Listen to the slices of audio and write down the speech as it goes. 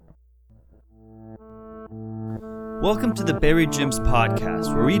Welcome to the Buried Gems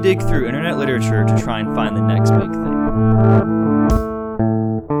podcast, where we dig through internet literature to try and find the next big thing.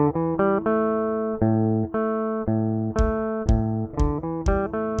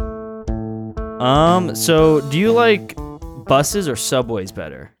 So do you like buses or subways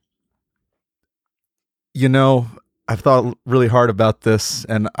better? You know, I've thought really hard about this,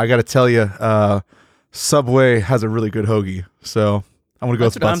 and I got to tell you, Subway has a really good hoagie, so I'm going to go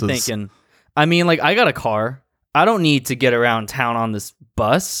with buses. That's what I'm thinking. I mean, like, I got a car. I don't need to get around town on this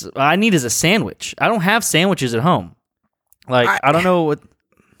bus. I need is a sandwich. I don't have sandwiches at home. Like, I don't know what...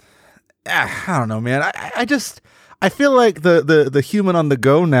 I don't know, man. I feel like the human on the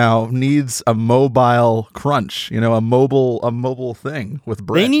go now needs a mobile crunch, you know, a mobile thing with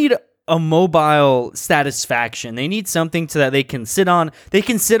bread. They need a mobile satisfaction. They need something to that they can sit on. They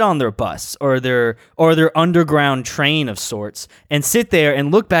can sit on their bus or their underground train of sorts and sit there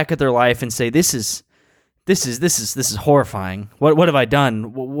and look back at their life and say, This is horrifying. What have I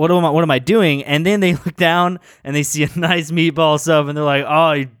done? What am I doing? And then they look down and they see a nice meatball sub and they're like,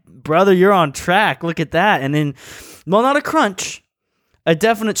 "Oh, brother, you're on track. Look at that." And then, well, not a crunch, a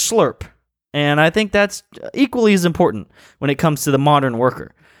definite slurp. And I think that's equally as important when it comes to the modern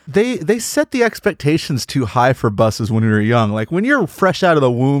worker. They set the expectations too high for buses when you're young. Like when you're fresh out of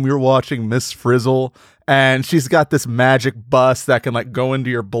the womb, you're watching Miss Frizzle, and she's got this magic bus that can like go into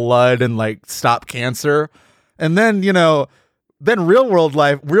your blood and like stop cancer. And then, you know, real world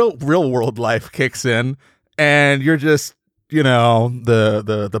life kicks in, and you're just, you know,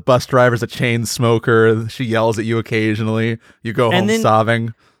 the bus driver's a chain smoker. She yells at you occasionally. You go home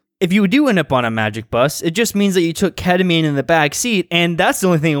sobbing. If you do end up on a magic bus, it just means that you took ketamine in the back seat, and that's the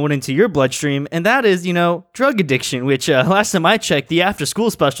only thing that went into your bloodstream, and that is, you know, drug addiction, which last time I checked, the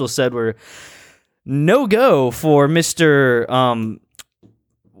after-school specialists said were no-go for Mr.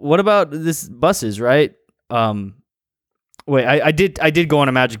 What about this buses, right? Wait, I did go on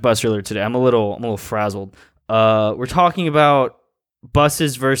a magic bus earlier today. I'm a little frazzled. We're talking about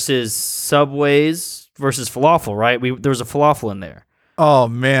buses versus subways versus falafel, right? There was a falafel in there. Oh,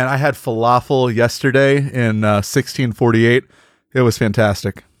 man, I had falafel yesterday in 1648. It was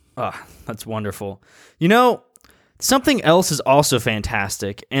fantastic. Ah, that's wonderful. You know, something else is also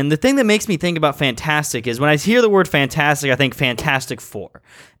fantastic, and the thing that makes me think about fantastic is when I hear the word fantastic, I think Fantastic Four.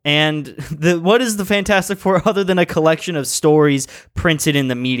 And what is the Fantastic Four other than a collection of stories printed in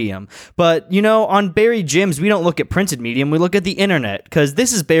the medium? But, you know, on Buried Gems, we don't look at printed medium, we look at the internet, because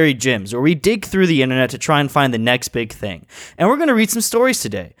this is Buried Gems, where we dig through the internet to try and find the next big thing. And we're going to read some stories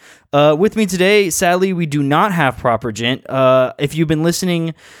today. With me today, sadly, we do not have Proper Gent. If you've been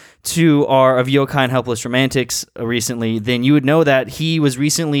listening to our Of Yokai and Helpless Romantics recently, then you would know that he was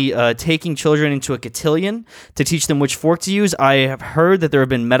recently taking children into a cotillion to teach them which fork to use. I have heard that there have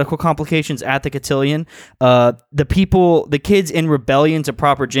been medical complications at the cotillion. The kids in rebellion to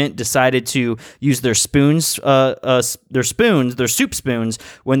Proper Gent decided to use their spoons, their soup spoons,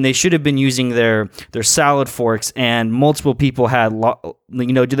 when they should have been using their salad forks, and multiple people had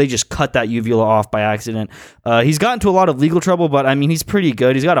do they just cut that uvula off by accident? He's gotten into a lot of legal trouble, but I mean, he's pretty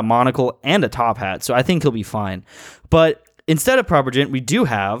good. He's got a monocle and a top hat, so I think he'll be fine. But instead of Proper Gent, we do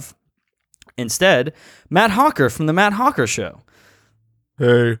have, Matt Hawker from the Matt Hawker Show.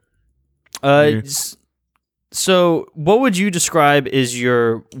 Hey. So what would you describe as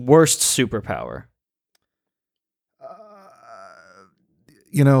your worst superpower?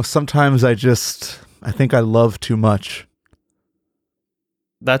 You know, sometimes I think I love too much.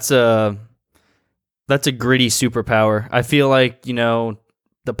 That's a gritty superpower. I feel like, you know,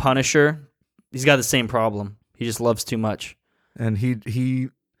 the Punisher, he's got the same problem. He just loves too much. And he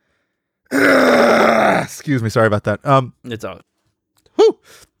excuse me, sorry about that. It's all. Whew.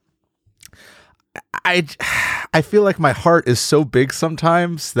 I feel like my heart is so big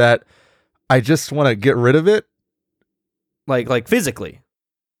sometimes that I just want to get rid of it. Like physically.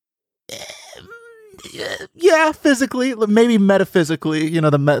 Yeah, physically, maybe metaphysically. You know,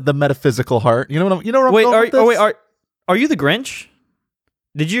 the metaphysical heart. You know what I'm going with this? Are you the Grinch?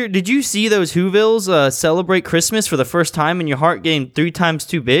 Did you see those Whovilles celebrate Christmas for the first time and your heart getting 3 times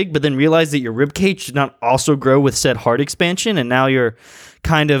too big, but then realize that your ribcage did not also grow with said heart expansion, and now you're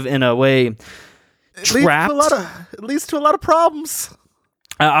kind of in a way trapped? It leads to a lot of problems.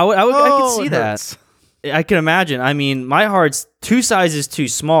 I could see that. I can imagine. I mean, my heart's 2 sizes too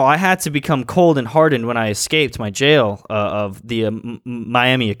small. I had to become cold and hardened when I escaped my jail of the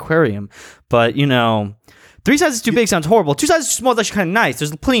Miami Aquarium. But, you know, 3 sizes too big sounds horrible. 2 sizes too small is actually kind of nice.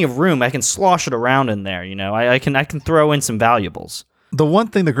 There's plenty of room. I can slosh it around in there, you know. I can throw in some valuables. The one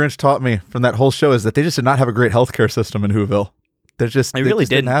thing the Grinch taught me from that whole show is that they just did not have a great healthcare system in Whoville. They really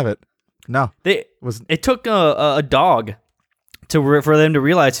didn't have it. No. It took a dog for them to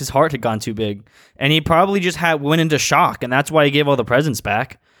realize his heart had gone too big, and he probably just went into shock, and that's why he gave all the presents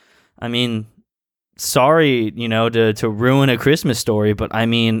back. I mean, sorry, to ruin a Christmas story, but I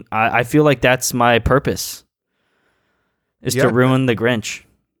mean, I feel like that's my purpose, is to ruin the Grinch.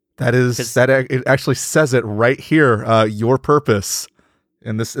 It actually says it right here. Your purpose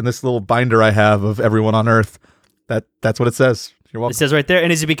in this little binder I have of everyone on Earth. That's what it says. You're welcome. It says right there.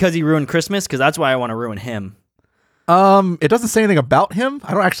 And is it because he ruined Christmas? Because that's why I want to ruin him. It doesn't say anything about him.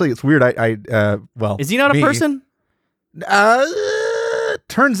 I don't actually. It's weird. Well, is he not a person?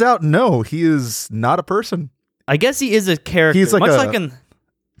 Turns out, no, he is not a person. I guess he is a character. He's like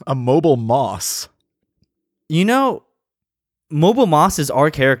a mobile moss. Mobile mosses are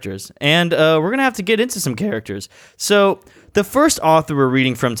characters, and we're gonna have to get into some characters. So the first author we're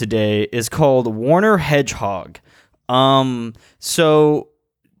reading from today is called Warner Hedgehog. Let me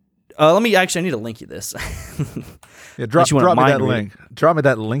I need to link you this. Yeah, drop me that link. Drop me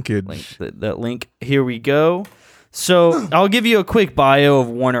that linkage. That link. Here we go. So I'll give you a quick bio of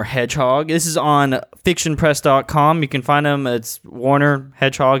Warner Hedgehog. This is on fictionpress.com. You can find him. It's Warner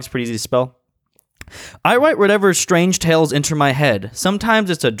Hedgehog. It's pretty easy to spell. I write whatever strange tales enter my head. Sometimes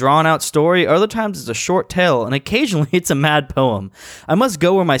it's a drawn-out story, other times it's a short tale, and occasionally it's a mad poem. I must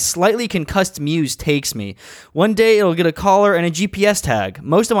go where my slightly concussed muse takes me. One day it'll get a collar and a GPS tag.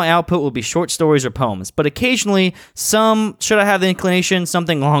 Most of my output will be short stories or poems, but occasionally, should I have the inclination,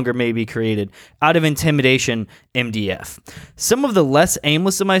 something longer may be created. Out of intimidation, MDF. Some of the less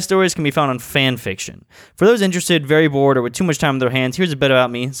aimless of my stories can be found on fan fiction. For those interested, very bored, or with too much time in their hands, here's a bit about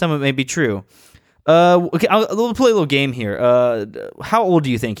me. Some of it may be true. Okay, we'll play a little game here. How old do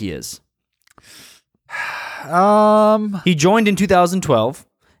you think he is? He joined in 2012,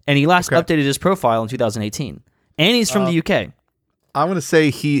 and he last updated his profile in 2018. And he's from the UK. I'm going to say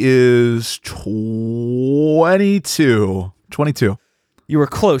he is 22. 22. You were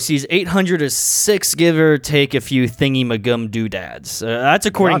close. He's 806, give or take a few thingy-magum doodads. That's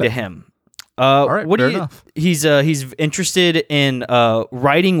according to him. All right, fair enough. He's interested in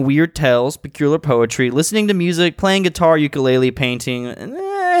writing weird tales, peculiar poetry, listening to music, playing guitar, ukulele, painting,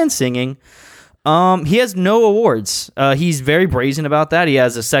 and singing. He has no awards. He's very brazen about that. He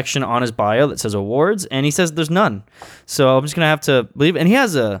has a section on his bio that says awards, and he says there's none. So I'm just gonna have to believe. And he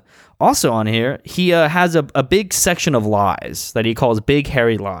has also on here, he has a big section of lies that he calls big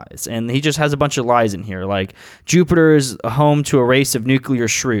hairy lies, and he just has a bunch of lies in here, like Jupiter is home to a race of nuclear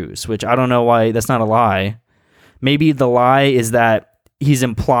shrews, which I don't know why that's not a lie. Maybe the lie is that he's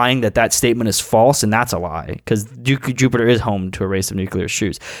implying that statement is false, and that's a lie, because Jupiter is home to a race of nuclear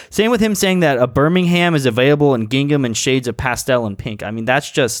shrews. Same with him saying that a Birmingham is available in gingham and shades of pastel and pink. I mean,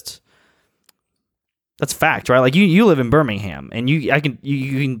 that's fact, right? Like you live in Birmingham, and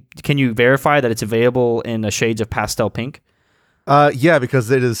can you verify that it's available in the shades of pastel pink? Yeah,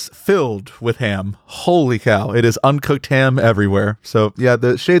 because it is filled with ham. Holy cow. It is uncooked ham everywhere. So yeah,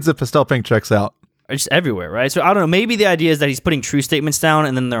 the shades of pastel pink checks out. Just everywhere, right? So I don't know. Maybe the idea is that he's putting true statements down,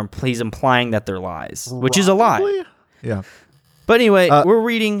 and then he's implying that they're lies, which is a lie. Yeah. But anyway, we're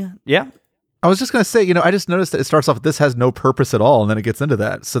reading. Yeah. I was just going to say, I just noticed that it starts off, this has no purpose at all, and then it gets into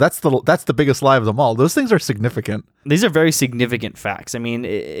that. So that's the biggest lie of them all. Those things are significant. These are very significant facts. I mean,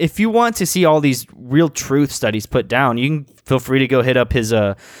 if you want to see all these real truth studies put down, you can feel free to go hit up his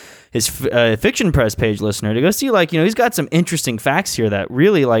Fiction Press page, listener, to go see, he's got some interesting facts here that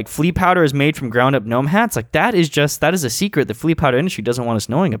really, flea powder is made from ground up gnome hats. That is a secret the flea powder industry doesn't want us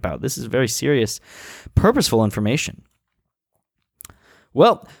knowing about. This is very serious, purposeful information.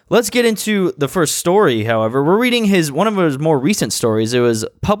 Well, let's get into the first story, however. We're reading one of his more recent stories. It was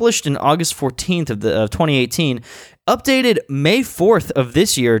published in August 14th of 2018, updated May 4th of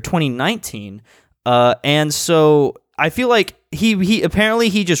this year, 2019. And so I feel like he apparently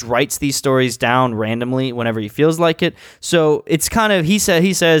just writes these stories down randomly whenever he feels like it. So it's kind of, he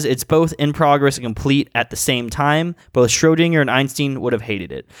says it's both in progress and complete at the same time. Both Schrodinger and Einstein would have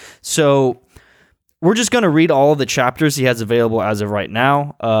hated it. So we're just going to read all of the chapters he has available as of right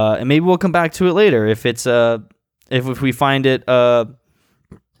now, and maybe we'll come back to it later if it's if we find it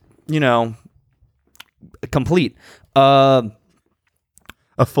complete. A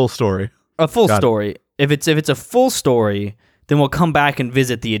full story. A full story. If it's a full story, then we'll come back and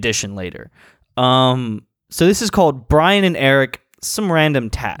visit the edition later. So this is called Brian and Eric, some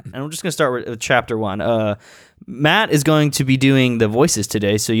random tat, and we're just going to start with chapter 1. Matt is going to be doing the voices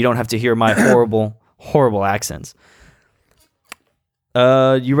today, so you don't have to hear my horrible accents.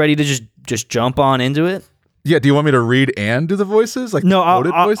 You ready to just jump on into it? Yeah. Do you want me to read and do the voices? No,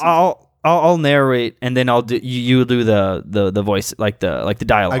 I'll narrate, and then I'll do you do the voice, like the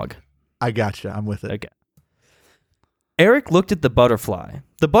dialogue. I gotcha. I'm with it. Okay. Eric looked at the butterfly.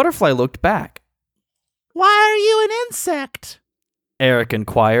 The butterfly looked back. Why are you an insect? Eric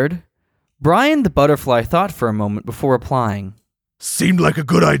inquired. Brian the butterfly thought for a moment before replying. Seemed like a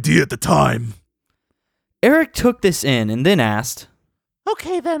good idea at the time. Eric took this in and then asked,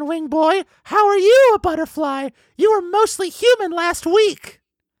 Okay then, Wing Boy, how are you a butterfly? You were mostly human last week.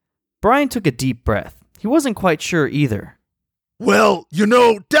 Brian took a deep breath. He wasn't quite sure either. Well,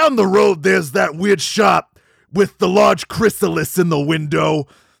 down the road there's that weird shop with the large chrysalis in the window.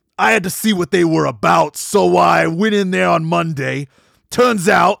 I had to see what they were about, so I went in there on Monday. Turns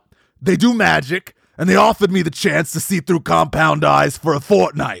out, they do magic, and they offered me the chance to see through compound eyes for a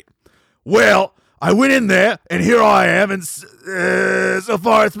fortnight. Well, I went in there, and here I am, and so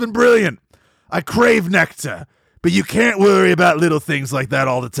far it's been brilliant. I crave nectar, but you can't worry about little things like that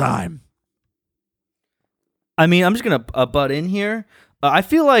all the time. I mean, I'm just going to butt in here. I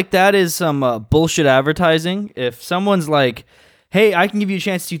feel like that is some bullshit advertising. If someone's like, hey, I can give you a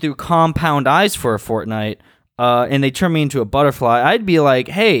chance to see through compound eyes for a fortnight, and they turn me into a butterfly, I'd be like,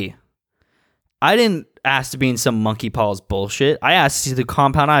 hey, I didn't ask to be in some monkey paws bullshit. I asked to see through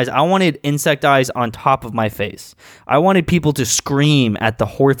compound eyes. I wanted insect eyes on top of my face. I wanted people to scream at the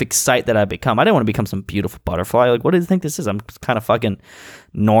horrific sight that I become. I didn't want to become some beautiful butterfly. Like, what do you think this is? I'm kind of fucking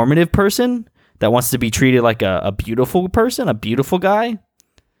normative person that wants to be treated like a beautiful person, a beautiful guy.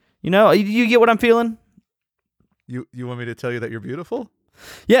 You get what I'm feeling? You want me to tell you that you're beautiful?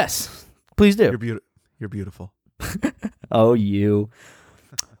 Yes, please do. You're beautiful. Oh, you.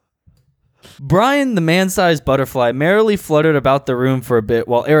 Brian, the man-sized butterfly, merrily fluttered about the room for a bit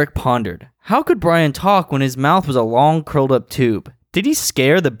while Eric pondered. How could Brian talk when his mouth was a long, curled-up tube? Did he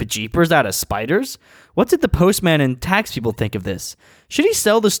scare the bejeepers out of spiders? What did the postman and tax people think of this? Should he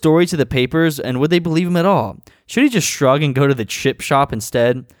sell the story to the papers, and would they believe him at all? Should he just shrug and go to the chip shop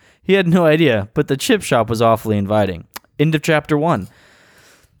instead? He had no idea, but the chip shop was awfully inviting. End of chapter 1.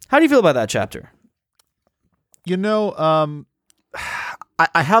 How do you feel about that chapter?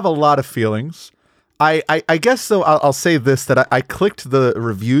 I have a lot of feelings. I guess, though, I'll say this, that I clicked the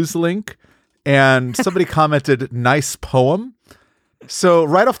reviews link, and somebody commented, nice poem. So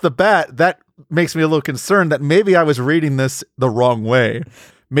right off the bat, that makes me a little concerned that maybe I was reading this the wrong way.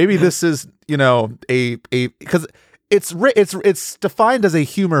 Maybe this is, because it's defined as a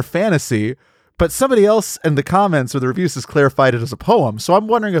humor fantasy, but somebody else in the comments or the reviews has clarified it as a poem. So I'm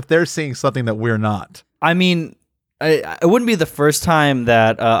wondering if they're seeing something that we're not. I mean, it wouldn't be the first time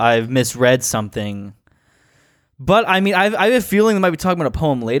that I've misread something. But I mean, I have a feeling they might be talking about a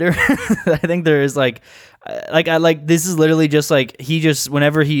poem later. I think there is this is literally just like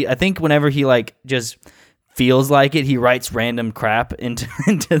whenever he just feels like it, he writes random crap into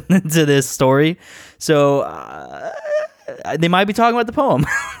this story. So they might be talking about the poem.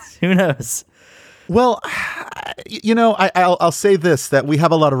 Who knows? Well, I'll say this, that we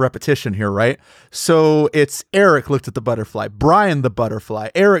have a lot of repetition here, right? So it's Eric looked at the butterfly, Brian the butterfly,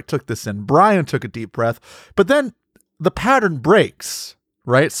 Eric took this in, Brian took a deep breath, but then the pattern breaks,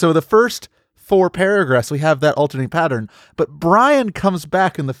 right? So the first 4 paragraphs, we have that alternating pattern, but Brian comes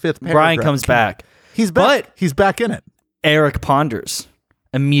back in the 5th paragraph. Brian comes back. He's back. But he's back in it. Eric ponders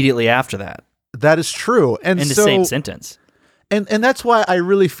immediately after that. That is true. And in the same sentence. And that's why I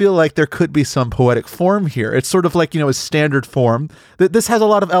really feel like there could be some poetic form here. It's sort of like, a standard form. This has a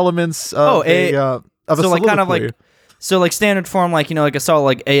lot of elements of a soliloquy. Like standard form, like I saw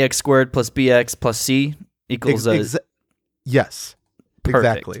like ax squared plus bx plus c equals yes,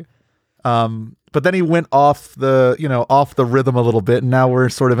 perfect. Exactly. But then he went off the rhythm a little bit, and now we're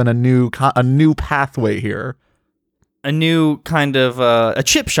sort of in a new pathway here. A new kind of a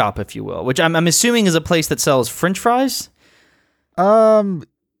chip shop, if you will, which I'm assuming is a place that sells French fries.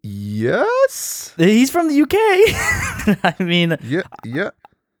 Yes. He's from the UK. I mean, yeah.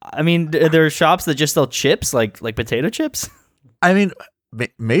 I mean, there are shops that just sell chips, like potato chips. I mean,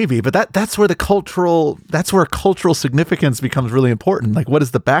 maybe, but that's where cultural significance becomes really important. Like, what is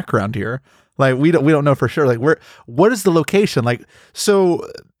the background here? Like, we don't know for sure. Like, what is the location? Like, so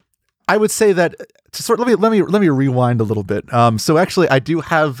I would say that let me rewind a little bit. So actually, I do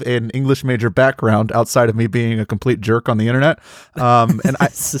have an English major background outside of me being a complete jerk on the internet. And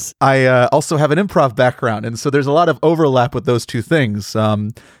I also have an improv background, and so there's a lot of overlap with those two things.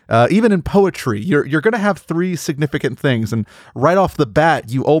 Even in poetry, you're going to have 3 significant things, and right off the bat,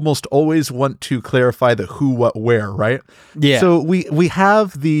 you almost always want to clarify the who, what, where, right? Yeah. So we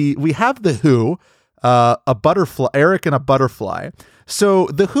have the who, a butterfly, Eric and a butterfly. So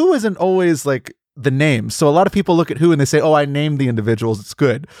the who isn't always like the names. So a lot of people look at Who and they say, "Oh, I named the individuals. It's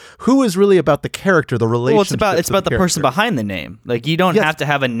good." Who is really about the character, the relationship. Well, it's about the person characters. behind the name. Like you don't have to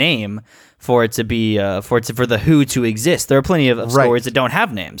have a name for it to be for the Who to exist. There are plenty of stories that don't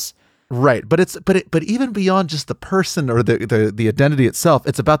have names. Right, but even beyond just the person or the identity itself,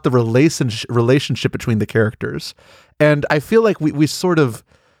 it's about the relationship between the characters, and I feel like we sort of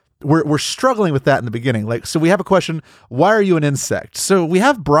we're struggling with that in the beginning. Like, so we have a question: why are you an insect? So we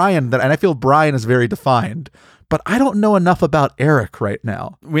have Brian, and I feel Brian is very defined, but I don't know enough about Eric right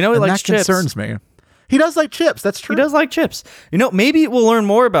now. We know he likes chips. That concerns me. He does like chips. That's true. He does like chips. Maybe we'll learn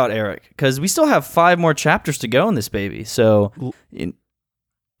more about Eric because we still have 5 more chapters to go in this baby. So.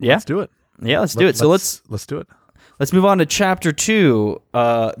 Yeah, let's do it. Yeah, let's do it. So let's do it. Let's move on to chapter 2,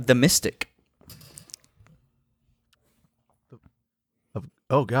 The Mystic.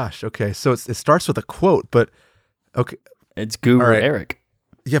 Oh gosh. Okay. So it starts with a quote, but okay. It's Guru Eric.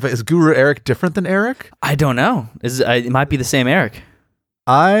 Yeah, but is Guru Eric different than Eric? I don't know. It might be the same Eric.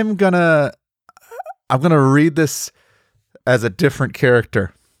 I'm gonna read this as a different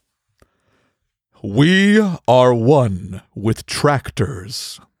character. We are one with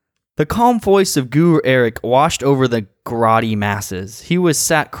tractors. The calm voice of Guru Eric washed over the grotty masses. He was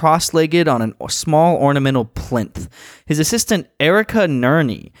sat cross-legged on a small ornamental plinth. His assistant Erica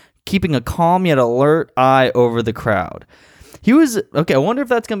Nerney keeping a calm yet alert eye over the crowd. He was okay. I wonder if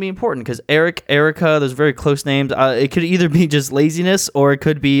that's going to be important because Eric, Erica, those very close names. It could either be just laziness or it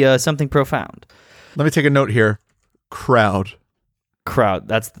could be something profound. Let me take a note here. Crowd.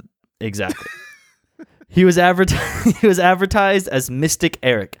 That's exactly. He was advertised as Mystic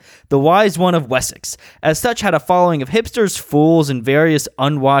Eric, the wise one of Wessex. As such, had a following of hipsters, fools, and various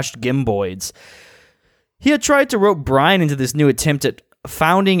unwashed gimboids. He had tried to rope Brian into this new attempt at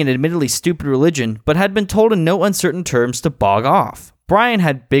founding an admittedly stupid religion, but had been told in no uncertain terms to bog off. Brian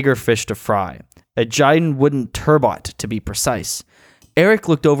had bigger fish to fry, a giant wooden turbot, to be precise. Eric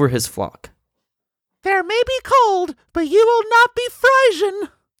looked over his flock. There may be cold, but you will not be frozen.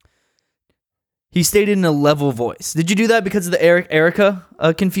 He stated in a level voice. Did you do that because of the Erica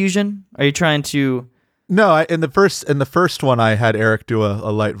confusion? Are you trying to? No, in the first one, I had Eric do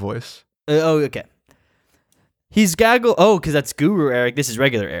a light voice. Okay. He's gaggle. Oh, because that's Guru Eric. This is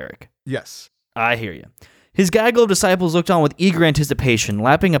regular Eric. Yes. I hear you. His gaggle of disciples looked on with eager anticipation,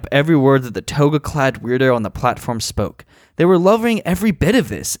 lapping up every word that the toga-clad weirdo on the platform spoke. They were loving every bit of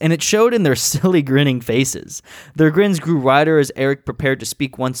this, and it showed in their silly grinning faces. Their grins grew wider as Eric prepared to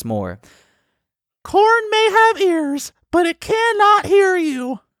speak once more. Corn may have ears, but it cannot hear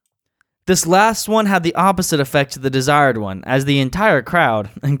you. This last one had the opposite effect to the desired one, as the entire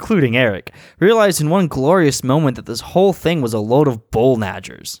crowd, including Eric, realized in one glorious moment that this whole thing was a load of bull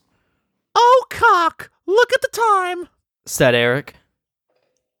nadgers. Oh, cock, look at the time, said Eric.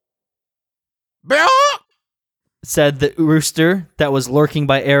 Bah! Said the rooster that was lurking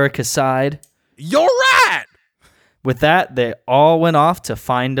by Erica's side. You're right. With that, they all went off to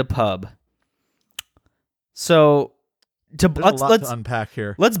find a pub. So, let's unpack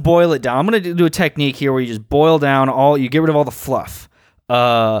here. Let's boil it down. I'm going to do a technique here where you just boil down you get rid of all the fluff.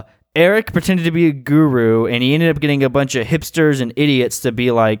 Eric pretended to be a guru, and he ended up getting a bunch of hipsters and idiots to be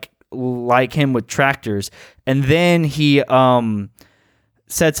like him with tractors. And then he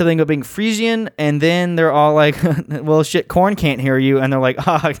said something about being Frisian, and then they're all like, well, shit, corn can't hear you. And they're like,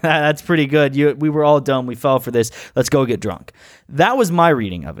 oh, that's pretty good. We were all dumb. We fell for this. Let's go get drunk. That was my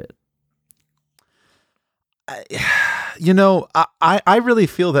reading of it. I really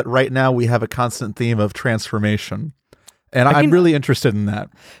feel that right now we have a constant theme of transformation, and I'm really interested in that.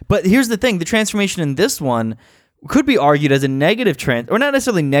 But here's the thing. The transformation in this one could be argued as a negative or not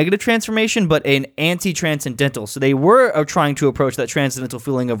necessarily negative transformation, but an anti-transcendental. So they were trying to approach that transcendental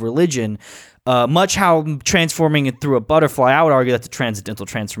feeling of religion, much how transforming it through a butterfly. I would argue that's a transcendental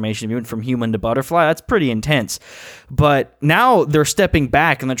transformation. Even from human to butterfly, that's pretty intense. But now they're stepping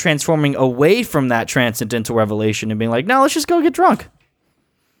back and they're transforming away from that transcendental revelation and being like, no, let's just go get drunk.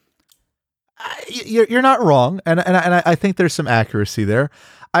 You're not wrong, and I think there's some accuracy there.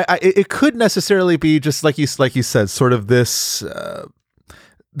 It could necessarily be just like you said, sort of this how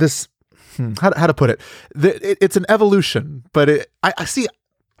to put it. It's an evolution, but I see.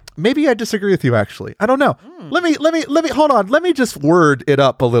 Maybe I disagree with you. Actually, I don't know. Let me hold on. Let me just word it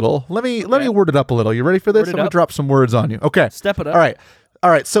up a little. Let me word it up a little. You ready for this? I'm gonna drop some words on you. Okay, step it up. All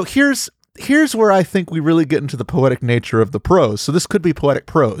right. So here's where I think we really get into the poetic nature of the prose. So this could be poetic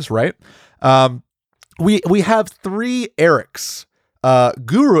prose, right? We have 3 Erics.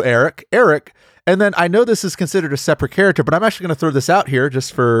 Guru Eric, and then I know this is considered a separate character, but I'm actually going to throw this out here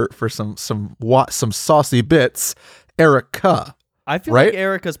just for some saucy bits. Erica. I feel right? like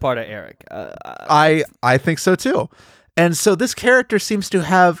Erica's part of Eric. I think so too. And so this character seems to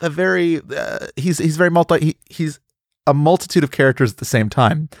have a very he's very he's a multitude of characters at the same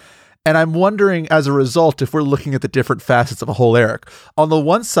time. And I'm wondering, as a result, if we're looking at the different facets of a whole Eric. On the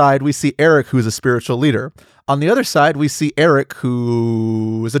one side, we see Eric, who's a spiritual leader. On the other side, we see Eric,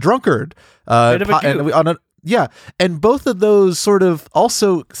 who is a drunkard. Bit of a goof. And both of those sort of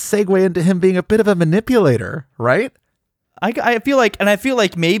also segue into him being a bit of a manipulator, right? I feel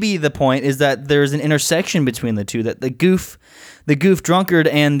like maybe the point is that there's an intersection between the two, that the goof drunkard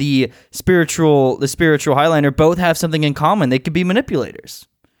and the spiritual Highlander both have something in common. They could be manipulators.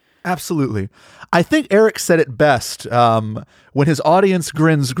 Absolutely. I think Eric said it best when his audience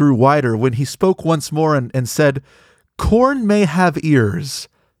grins grew wider, when he spoke once more and said, "Corn may have ears,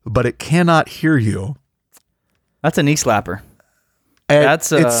 but it cannot hear you." That's a knee slapper. And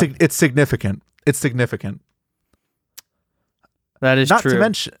it's significant. It's significant. That is true.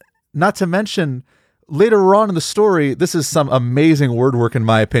 Not to mention, later on in the story, this is some amazing word work in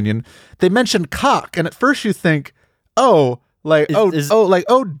my opinion. They mention cock, and at first you think, dickwad,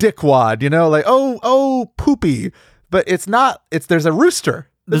 poopy. But it's not. There's a rooster.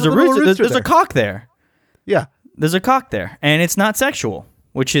 There's a rooster. There's a cock there. Yeah. There's a cock there, and it's not sexual,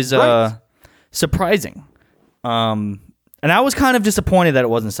 which is surprising. And I was kind of disappointed that it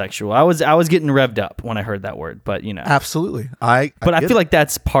wasn't sexual. I was getting revved up when I heard that word, but absolutely. I feel like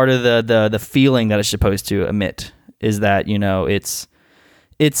that's part of the feeling that it's supposed to emit, is that it's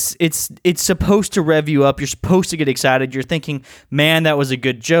supposed to rev you up. You're supposed to get excited. You're thinking, man, that was a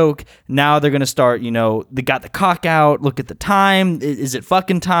good joke. Now they're gonna start. They got the cock out. Look at the time. Is it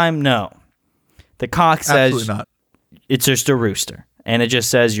fucking time? No. The cock says absolutely not. It's just a rooster, and it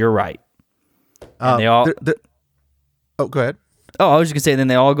just says you're right. And they all. Oh, go ahead. Oh, I was just gonna say, then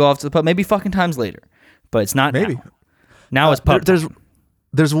they all go off to the pub. Maybe fucking times later, but it's not. Maybe now it's pub.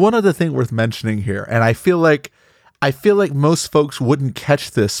 There's one other thing worth mentioning here, and I feel like most folks wouldn't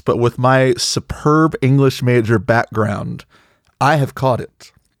catch this, but with my superb English major background, I have caught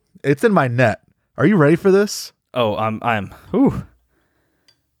it. It's in my net. Are you ready for this? Oh, I'm. Ooh.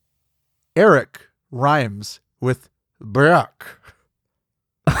 Eric rhymes with Brock.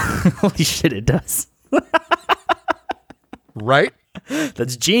 Holy shit, it does. Right?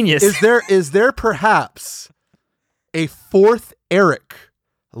 That's genius. Is there perhaps a fourth Eric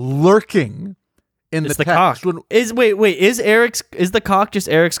lurking in the text? Cock. Is the cock just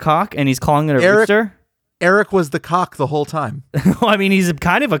Eric's cock and he's calling it a rooster? Eric was the cock the whole time. Well, I mean, he's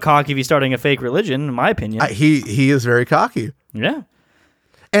kind of a cock if he's starting a fake religion, in my opinion. He is very cocky. Yeah.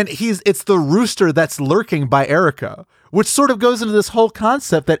 And it's the rooster that's lurking by Erica, which sort of goes into this whole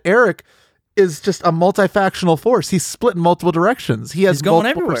concept that Eric is just a multifactional force. He's split in multiple directions. He has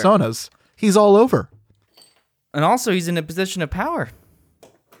multiple personas. He's all over. And also, he's in a position of power.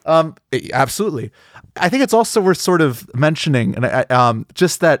 Absolutely. I think it's also worth sort of mentioning, and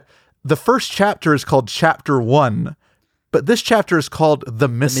just that the first chapter is called Chapter 1, but this chapter is called The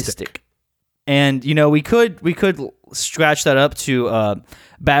Mystic. And we could scratch that up to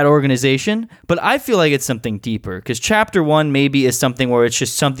bad organization, but I feel like it's something deeper, because Chapter 1 maybe is something where it's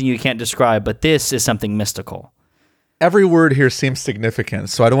just something you can't describe, but this is something mystical. Every word here seems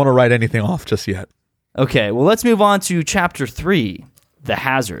significant, so I don't want to write anything off just yet. Okay, well, let's move on to Chapter 3, The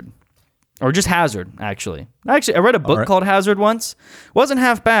Hazard. Or just Hazard, actually. I read a book called Hazard once. Wasn't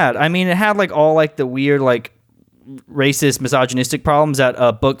half bad. I mean, it had all the weird racist, misogynistic problems that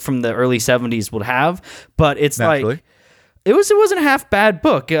a book from the early 70s would have, but it's naturally. It wasn't a half bad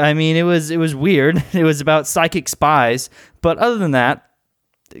book. I mean, it was weird. It was about psychic spies, but other than that,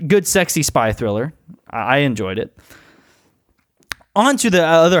 good sexy spy thriller. I enjoyed it. On to the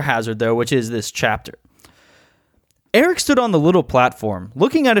other Hazard, though, which is this chapter. Eric stood on the little platform,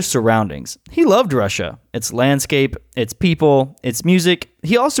 looking at his surroundings. He loved Russia, its landscape, its people, its music.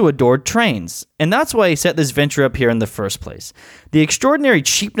 He also adored trains, and that's why he set this venture up here in the first place. The extraordinary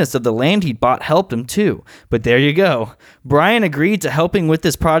cheapness of the land he'd bought helped him too. But there you go. Brian agreed to helping with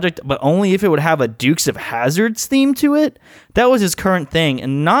this project, but only if it would have a Dukes of Hazzards theme to it. That was his current thing,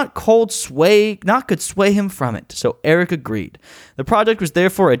 and not could sway him from it. So Eric agreed. The project was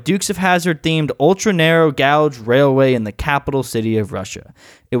therefore a Dukes of Hazzard themed ultra narrow gauge railway in the capital city of Russia.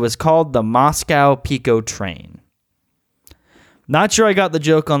 It was called the Moscow Pico Train. Not sure I got the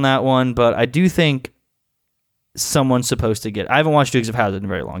joke on that one, but I do think someone's supposed to get it. I haven't watched Dukes of Hazzard in a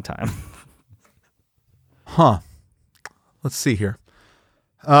very long time. Huh. Let's see here.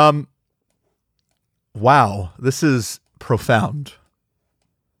 Wow, this is profound.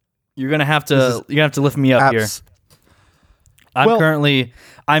 You're gonna have to lift me up here.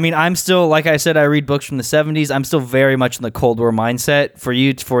 I'm still, like I said, I read books from the 70s. I'm still very much in the Cold War mindset.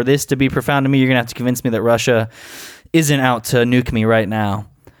 For this to be profound to me, you're going to have to convince me that Russia isn't out to nuke me right now.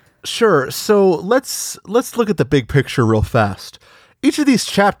 Sure. So let's look at the big picture real fast. Each of these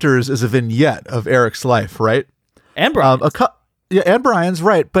chapters is a vignette of Eric's life, right? And Brian. And Brian's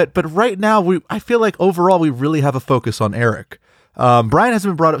right. But right now, I feel like overall we really have a focus on Eric. Brian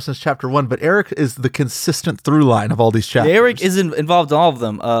hasn't been brought up since chapter 1, but Eric is the consistent through line of all these chapters. Eric is involved in all of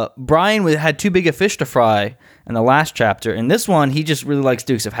them. Brian had too big a fish to fry in the last chapter. In this one, he just really likes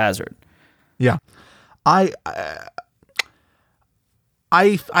Dukes of Hazzard. Yeah. I've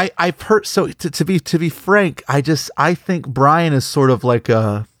heard, so to be frank, I think Brian is sort of like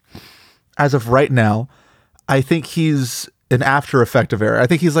as of right now, I think he's an after effect of Eric. I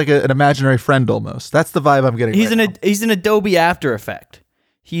think he's like an imaginary friend almost. That's the vibe I'm getting. He's an Adobe After Effect.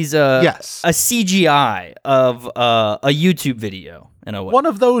 He's a CGI of a YouTube video in a way. One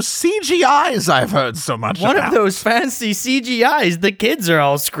of those CGIs I've heard so much about. One of those fancy CGIs the kids are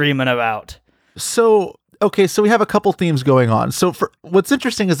all screaming about. So we have a couple themes going on. So what's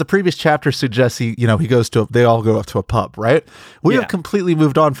interesting is the previous chapter suggests they all go up to a pub, right? We have completely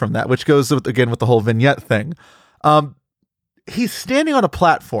moved on from that, which goes with the whole vignette thing. He's standing on a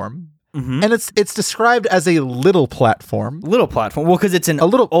platform, and it's described as a little platform. Little platform. Well, because it's a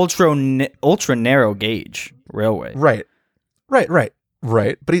little ultra narrow gauge railway. Right.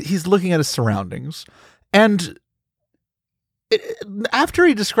 But he's looking at his surroundings, and after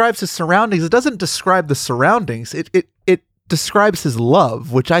he describes his surroundings, it doesn't describe the surroundings. It describes his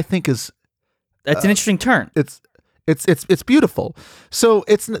love, which I think is that's an interesting turn. It's beautiful. So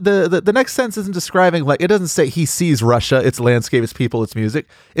it's the next sentence isn't describing, like, it doesn't say he sees Russia, its landscape, its people, its music.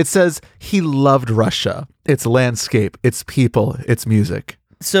 It says he loved Russia, its landscape, its people, its music.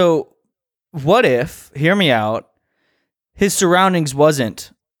 So what if, hear me out, his surroundings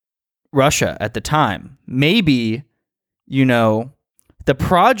wasn't Russia at the time? Maybe, the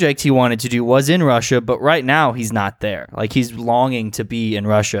project he wanted to do was in Russia, but right now he's not there. Like, he's longing to be in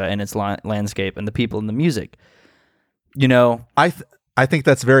Russia and its landscape and the people and the music. I think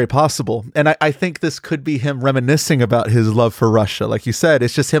that's very possible. And I think this could be him reminiscing about his love for Russia. Like you said,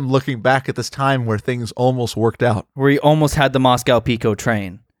 it's just him looking back at this time where things almost worked out. Where he almost had the Moscow Pico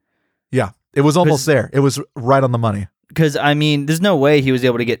train. Yeah, it was almost there. It was right on the money. Because, there's no way he was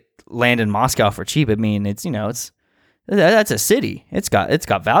able to get land in Moscow for cheap. That's a city. It's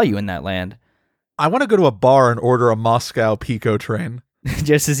got value in that land. I want to go to a bar and order a Moscow Pico train.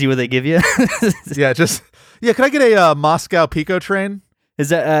 Just to see what they give you? Yeah, can I get a Moscow Pico train? Is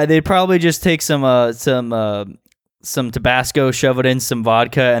that they'd probably just take some Tabasco, shove it in some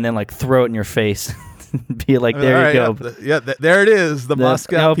vodka, and then like throw it in your face. Be like, there you go. Yeah, there it is, the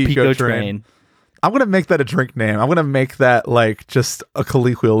Moscow Pico train. I'm gonna make that a drink name. I'm gonna make that like just a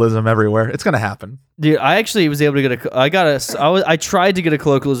colloquialism everywhere. It's gonna happen, dude. I actually was able to get I tried to get a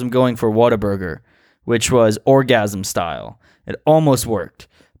colloquialism going for Whataburger, which was orgasm style. It almost worked.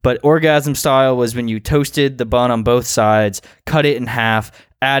 But orgasm style was when you toasted the bun on both sides, cut it in half,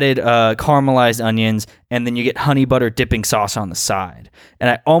 added caramelized onions, and then you get honey butter dipping sauce on the side. And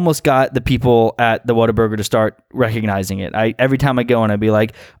I almost got the people at the Whataburger to start recognizing it. Every time I go in, I'd be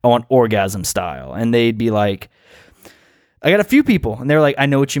like, I want orgasm style. And they'd be like, I got a few people. And they're like, I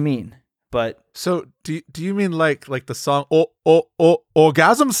know what you mean. But so do you mean like the song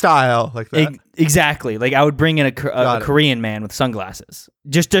orgasm style, like that? Exactly. Like I would bring in a Korean man with sunglasses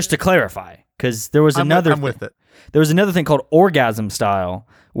just to clarify, because there was another. I'm with it. There was another thing called orgasm style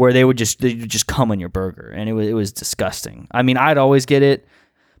where they would just come on your burger, and it was disgusting. I'd always get it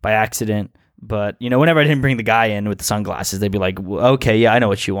by accident, but whenever I didn't bring the guy in with the sunglasses, they'd be like, well, "Okay, yeah, I know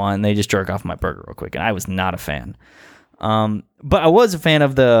what you want," and they just jerk off my burger real quick, and I was not a fan. But I was a fan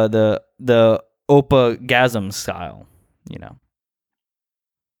of the Opa-gasm style,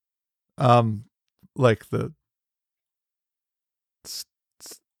 like the.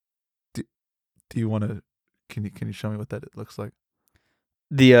 Do you want to? Can you show me what that looks like?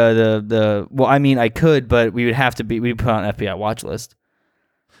 Well, I could, but we'd put on FBI watch list.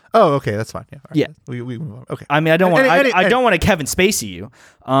 Oh, okay, that's fine. Yeah, right. Yeah. We move on. Okay. I don't want I don't want to Kevin Spacey you.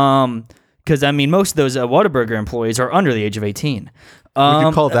 Because most of those Whataburger employees are under the age of 18. Would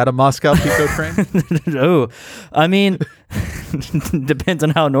you call that a Moscow Pico train? No, depends on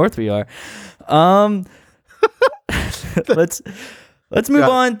how north we are. Let's move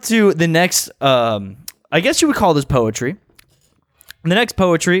on to the next. I guess you would call this poetry. The next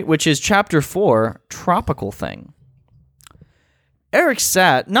poetry, which is chapter 4, Tropical Thing. Eric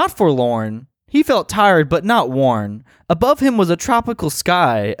sat, not forlorn. He felt tired but not worn. Above him was a tropical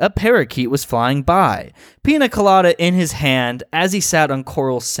sky. A parakeet was flying by. Pina colada in his hand as he sat on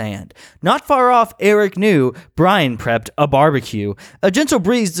coral sand. Not far off, Eric knew, Brian prepped a barbecue. A gentle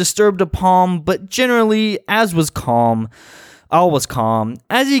breeze disturbed a palm, but generally, all was calm.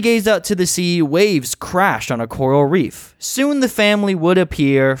 As he gazed out to the sea, waves crashed on a coral reef. Soon the family would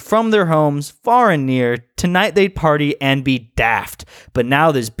appear from their homes far and near. Tonight they'd party and be daft. But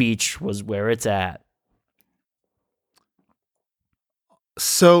now this beach was where it's at.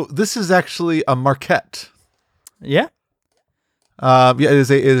 So this is actually a Marquette. Yeah? It is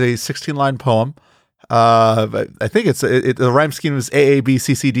a 16-line poem. I think the rhyme scheme is A A B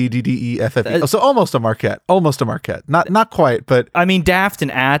C C D D D E F F E. So almost a Marquette. Not quite, but I mean, daft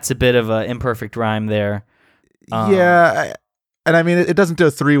and at's a bit of an imperfect rhyme there. Yeah, and I mean it doesn't do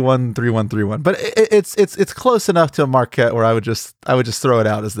a 3-1 3-1 3-1, but it's close enough to a Marquette where I would just throw it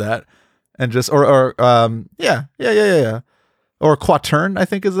out as that, and just or or quatern, I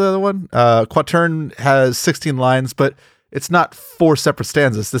think is the other one. Quatern has 16 lines, but it's not 4 separate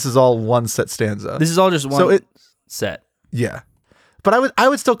stanzas. This is all one set stanza. This is all just one set. Yeah. But I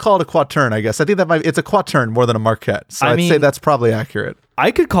would still call it a quatern, I guess. I think it's a quatern more than a Marquette. So I'd say that's probably accurate.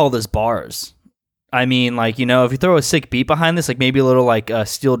 I could call this bars. I mean, like, you know, if you throw a sick beat behind this, like maybe a little like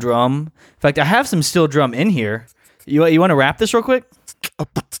steel drum. In fact, I have some steel drum in here. You want to rap this real quick?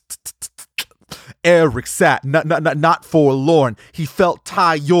 Eric sat, not forlorn. He felt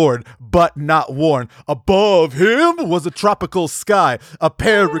tired, but not worn. Above him was a tropical sky. A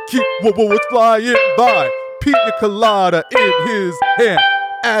parakeet was flying by. Pina colada in his hand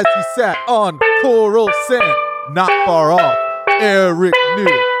as he sat on coral sand. Not far off, Eric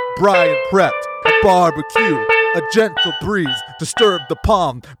knew. Brian prepped a barbecue. A gentle breeze disturbed the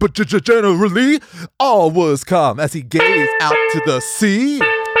palm, but generally all was calm as he gazed out to the sea.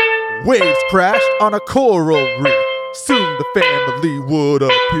 Waves crashed on a coral reef. Soon the family would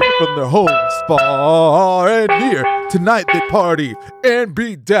appear from their homes far and near. Tonight they party and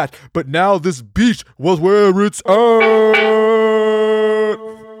be daft, but now this beach was where it's at.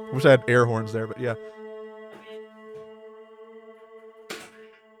 Wish I had air horns there, but yeah.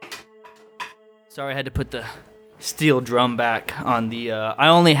 Sorry, I had to put the steel drum back on the. I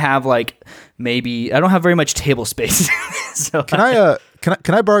only have I don't have very much table space. So Can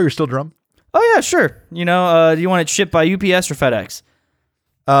I borrow your steel drum? Oh yeah, sure. You know, do you want it shipped by UPS or FedEx?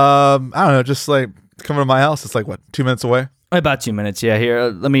 I don't know. Just like coming to my house. It's like what, 2 minutes away? About 2 minutes. Yeah.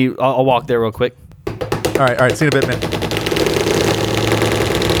 Here, I'll walk there real quick. All right. See you in a bit, man.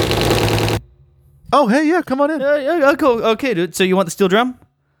 Oh hey, yeah. Come on in. Yeah. Cool. Okay, dude. So you want the steel drum?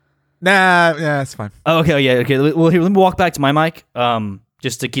 Nah, yeah, it's fine. Oh, okay. Yeah. Okay. Well, here, let me walk back to my mic.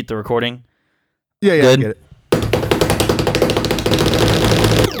 Just to keep the recording. Yeah. Good. I get it.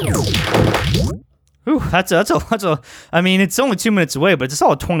 Ooh, that's a. I mean, it's only 2 minutes away, but it's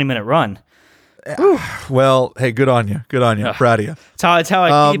all a 20-minute run. Well, hey, good on you. Proud of you. It's how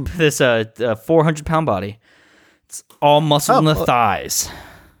I keep this 400-pound body. It's all muscle in the thighs.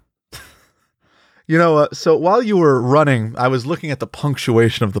 You know, so while you were running, I was looking at the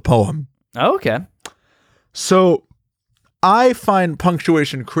punctuation of the poem. Oh, okay. So I find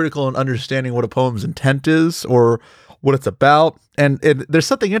punctuation critical in understanding what a poem's intent is or what it's about. And there's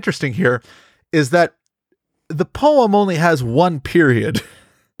something interesting here, is that the poem only has one period.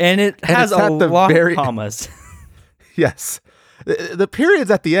 And it has a lot of commas. Yes. The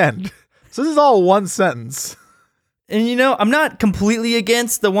period's at the end. So this is all one sentence. And you know, I'm not completely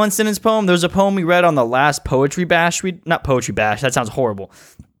against the one sentence poem. There's a poem we read on the last Poetry Bash. Not Poetry Bash, that sounds horrible.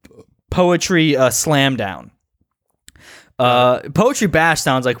 Poetry Slam Down. Poetry Bash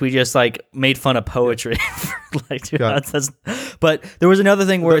sounds like we just made fun of poetry for 2 months. But there was another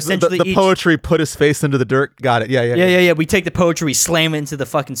thing where essentially the poetry put his face into the dirt. Got it. Yeah. We take the poetry, we slam it into the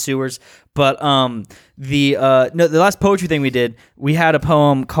fucking sewers. But the last poetry thing we did, we had a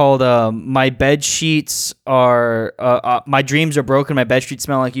poem called "My bed sheets are my dreams are broken, my bed sheets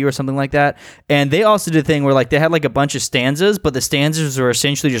smell like you" or something like that. And they also did a thing where they had a bunch of stanzas, but the stanzas were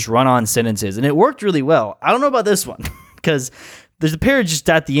essentially just run-on sentences, and it worked really well. I don't know about this one. Because there's a period just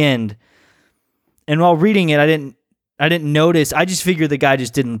at the end, and while reading it, I didn't notice. I just figured the guy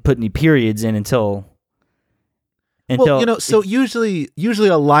just didn't put any periods in until. Well, you know, so usually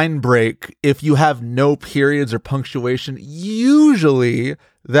a line break, if you have no periods or punctuation, usually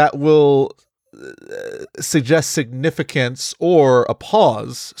that will suggest significance or a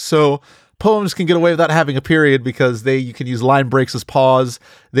pause. So poems can get away without having a period because you can use line breaks as pause.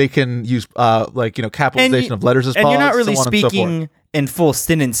 They can use capitalization of letters as pause. And you're not really so speaking in full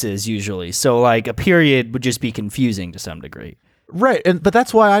sentences usually. So a period would just be confusing to some degree. Right, but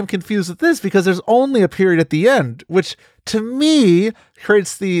that's why I'm confused with this, because there's only a period at the end, which to me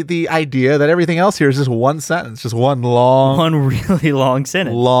creates the idea that everything else here is just one sentence, just one really long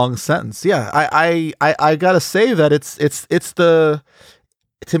sentence. Long sentence. Yeah, I gotta say that it's the,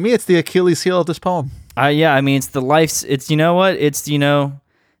 to me it's the Achilles heel of this poem. Yeah, I mean it's the life. It's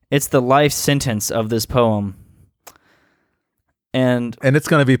it's the life sentence of this poem. And it's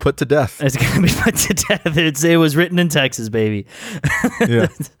going to be put to death. It's going to be put to death. It was written in Texas, baby. Yeah.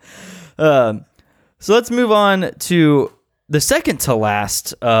 So let's move on to the second to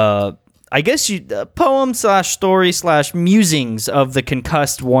last, I guess poem / story / musings of the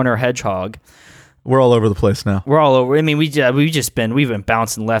concussed Warner Hedgehog. We're all over the place now. We're all over. I mean, we've been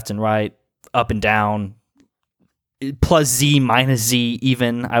bouncing left and right, up and down, plus Z, minus Z,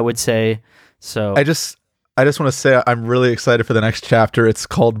 even, I would say. So I just want to say I'm really excited for the next chapter. It's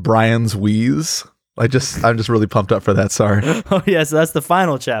called Brian's Wheeze. I'm just really pumped up for that. Sorry. Oh yeah, so that's the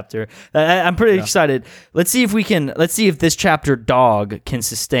final chapter. I'm pretty excited. Let's see if this chapter Dog can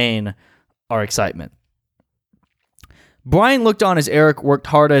sustain our excitement. Brian looked on as Eric worked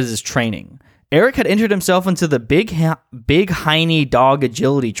hard at his training. Eric had entered himself into the big Heine dog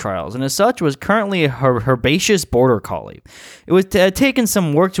agility trials, and as such was currently a herbaceous border collie. It was taken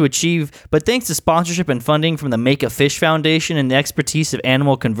some work to achieve, but thanks to sponsorship and funding from the Make a Fish Foundation and the expertise of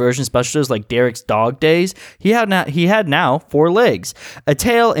animal conversion specialists like Derek's Dog Days, he had now 4 legs, a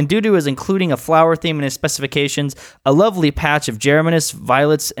tail, and due to his including a flower theme in his specifications, a lovely patch of germanis,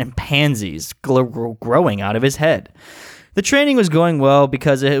 violets, and pansies growing out of his head. The training was going well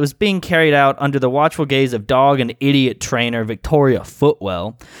because it was being carried out under the watchful gaze of dog and idiot trainer Victoria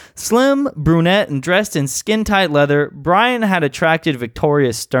Footwell. Slim, brunette, and dressed in skin-tight leather, Brian had attracted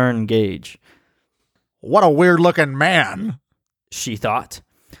Victoria's stern gaze. What a weird-looking man, she thought.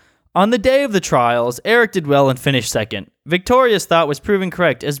 On the day of the trials, Eric did well and finished second. Victoria's thought was proven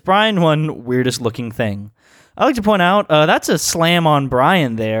correct as Brian won weirdest-looking thing. I like to point out, that's a slam on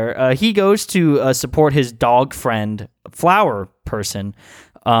Brian there. He goes to support his dog friend, Flower Person,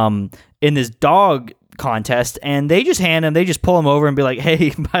 in this dog contest, and they just pull him over and be like,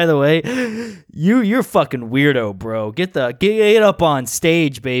 hey, by the way, you're fucking weirdo, bro. Get up on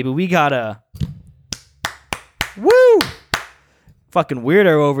stage, baby. We gotta... Woo! Fucking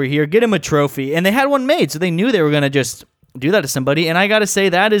weirdo over here. Get him a trophy. And they had one made, so they knew they were going to just do that to somebody, and I gotta say,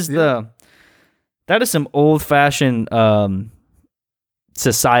 that is some old-fashioned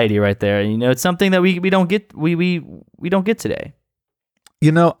society right there. You know, it's something that we don't get we don't get today.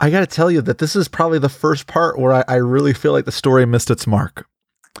 You know, I got to tell you that this is probably the first part where I really feel like the story missed its mark.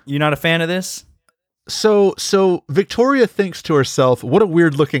 You're not a fan of this? So Victoria thinks to herself, "What a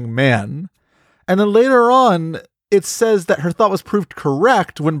weird-looking man," and then later on, it says that her thought was proved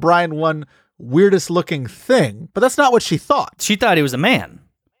correct when Brian won weirdest-looking thing. But that's not what she thought. She thought he was a man.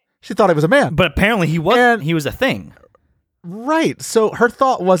 She thought he was a man. But apparently he wasn't. He was a thing. Right. So her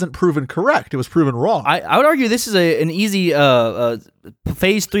thought wasn't proven correct. It was proven wrong. I would argue this is an easy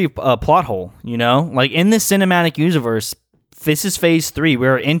phase 3 plot hole, you know? Like in this cinematic universe, this is phase 3.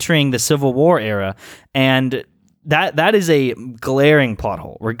 We're entering the Civil War era, and that is a glaring plot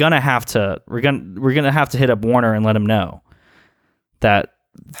hole. We're gonna have to hit up Warner and let him know that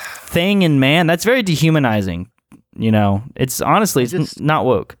thing and man, that's very dehumanizing. You know, it's honestly it's not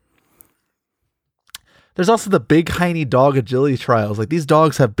woke. There's also the big Heine dog agility trials. Like, these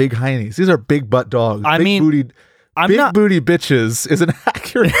dogs have big heinies. These are big butt dogs. Big booty bitches is an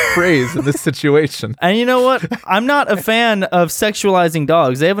accurate phrase in this situation. And you know what? I'm not a fan of sexualizing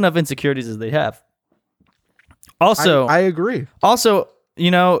dogs. They have enough insecurities as they have. Also, I agree. Also, you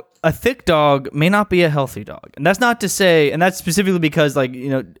know, a thick dog may not be a healthy dog. And that's not to say, and that's specifically because, like, you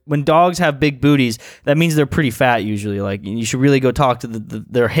know, when dogs have big booties, that means they're pretty fat usually. Like, you should really go talk to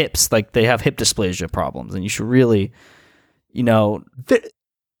their hips. Like, they have hip dysplasia problems, and you should really, you know.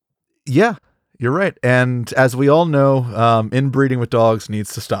 Yeah, you're right. And as we all know, inbreeding with dogs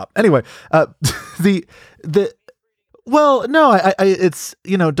needs to stop. Anyway, well, no, it's,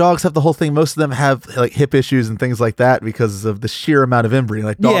 you know, dogs have the whole thing. Most of them have like hip issues and things like that because of the sheer amount of inbreeding,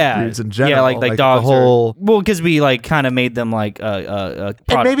 like dog breeds in general. Yeah, like dogs. Well, because we like kind of made them like and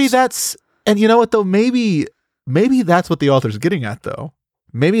maybe that's, and you know what though, maybe that's what the author's getting at though.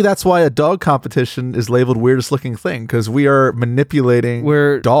 Maybe that's why a dog competition is labeled weirdest looking thing, because we are manipulating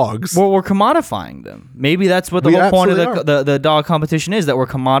dogs. Well, we're commodifying them. Maybe that's what the whole point of the dog competition is, that we're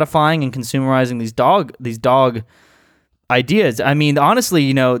commodifying and consumerizing these dog ideas. I mean, honestly,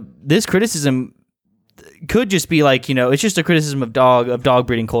 you know, this criticism could just be like, you know, it's just a criticism of dog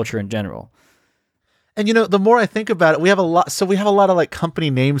breeding culture in general. And the more I think about it, we have a lot. So we have a lot of like company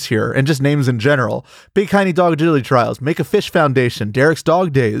names here, and just names in general. Big Tiny Dog Agility Trials, Make a Fish Foundation, Derek's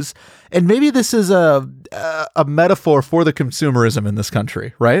Dog Days, and maybe this is a metaphor for the consumerism in this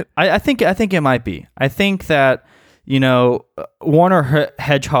country, right? I think it might be. I think that Warner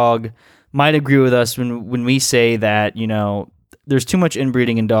Hedgehog might agree with us when we say that there's too much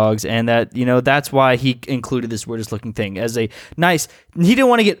inbreeding in dogs, and that that's why he included this weirdest looking thing as a nice. He didn't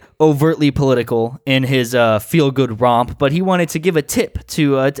want to get overtly political in his feel good romp, but he wanted to give a tip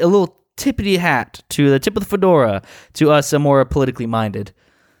to a little tippity hat to the tip of the fedora to us, more politically minded.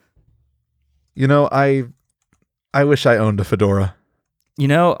 I wish I owned a fedora.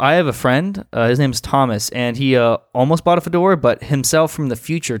 I have a friend. His name is Thomas, and he almost bought a fedora, but himself from the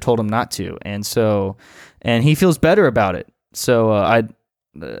future told him not to, and he feels better about it. So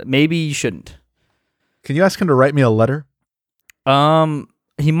maybe you shouldn't. Can you ask him to write me a letter?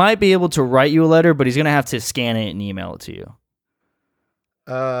 He might be able to write you a letter, but he's gonna have to scan it and email it to you.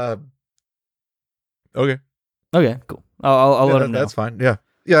 Okay. Okay, cool. I'll let him know. That's fine. Yeah,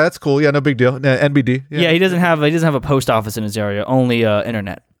 that's cool. Yeah, no big deal. NBD. Yeah, he doesn't have a post office in his area. Only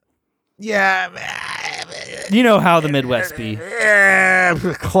internet. Yeah. You know how the Midwest be.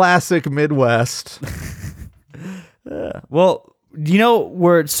 Classic Midwest. Well,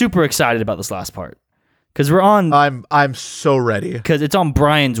 we're super excited about this last part because we're on. I'm so ready because it's on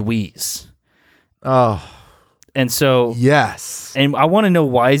Brian's wheeze. Oh, and so yes, and I want to know,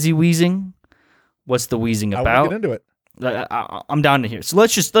 why is he wheezing? What's the wheezing about? I want to get into it. I'm down to here. So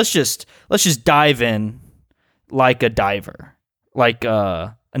let's just dive in like a diver, like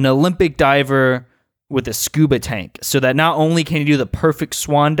an Olympic diver with a scuba tank, so that not only can he do the perfect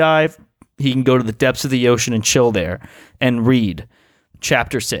swan dive, he can go to the depths of the ocean and chill there and read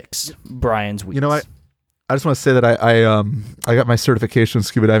Chapter 6, Brian's Wheeze. I just want to say that I got my certification in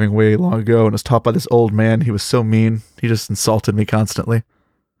scuba diving way long ago and was taught by this old man. He was so mean. He just insulted me constantly.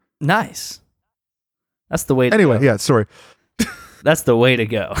 Nice. That's the way to go. Yeah, sorry. That's the way to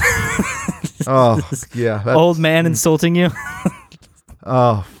go. Oh, yeah. Old man insulting you?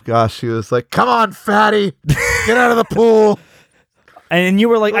 Oh, gosh. He was like, come on, fatty. Get out of the pool. And you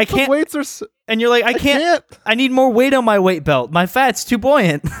were like, I can't. Weights are and you're like, I can't. I need more weight on my weight belt. My fat's too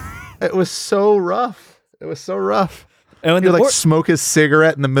buoyant. It was so rough. And when he smoke his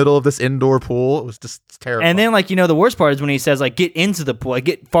cigarette in the middle of this indoor pool, it was just terrible. And then the worst part is when he says get into the pool,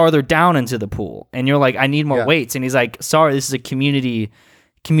 get farther down into the pool, and you're like, I need more weights, and he's like, sorry, this is a community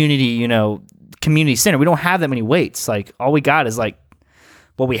center. We don't have that many weights. Like all we got is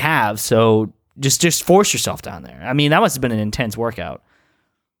what we have. So just force yourself down there. I mean, that must have been an intense workout.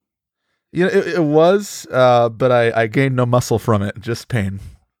 It was, but I gained no muscle from it, just pain.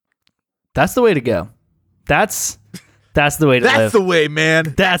 That's the way to go. That's the way to live. That's the way,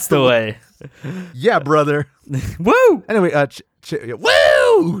 man. That's the way. Yeah, brother. Woo! Anyway,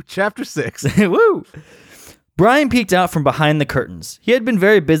 woo! Chapter 6. Woo! Brian peeked out from behind the curtains. He had been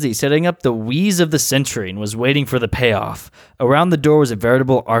very busy setting up the wheeze of the century and was waiting for the payoff. Around the door was a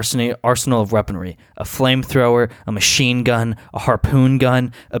veritable arsenal of weaponry. A flamethrower, a machine gun, a harpoon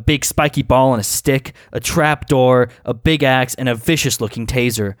gun, a big spiky ball and a stick, a trap door, a big axe, and a vicious-looking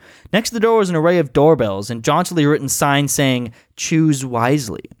taser. Next to the door was an array of doorbells and jauntily written signs saying, "Choose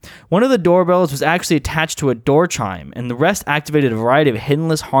wisely." One of the doorbells was actually attached to a door chime, and the rest activated a variety of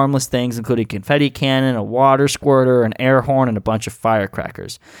hiddenless, harmless things, including a confetti cannon, a water squirter, an air horn, and a bunch of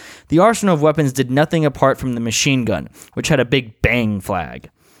firecrackers. The arsenal of weapons did nothing apart from the machine gun, which had a big bang flag.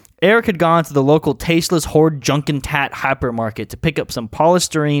 Eric had gone to the local tasteless Horde Junkin' Tat hypermarket to pick up some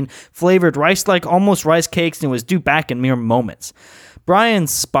polystyrene-flavored rice-like almost rice cakes and was due back in mere moments. Brian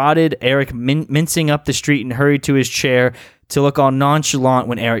spotted Eric mincing up the street and hurried to his chair to look all nonchalant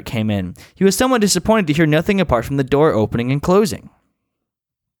when Eric came in. He was somewhat disappointed to hear nothing apart from the door opening and closing.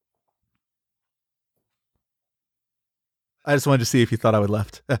 I just wanted to see if you thought I would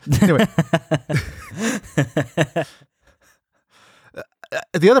left. Anyway.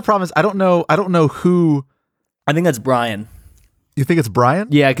 The other problem is I don't know who. I think that's Brian. You think it's Brian?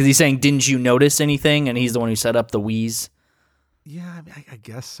 Yeah, because he's saying, "Didn't you notice anything?" And he's the one who set up the wheeze. Yeah, I mean, I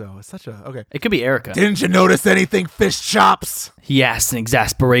guess so. It's such a okay. It could be Erica. Didn't you notice anything, fish chops? He asked in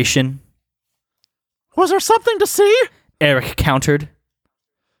exasperation. Was there something to see? Eric countered.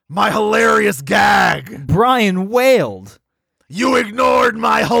 My hilarious gag. Brian wailed. You ignored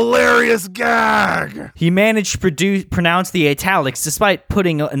my hilarious gag. He managed to pronounce the italics despite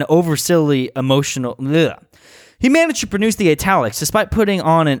putting an overly emotional. He managed to produce the italics despite putting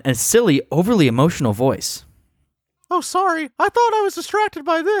on a silly, overly emotional voice. Oh, sorry. I thought I was distracted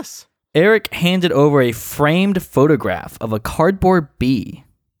by this. Eric handed over a framed photograph of a cardboard bee.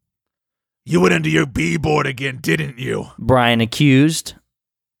 You went into your B-board again, didn't you? Brian accused.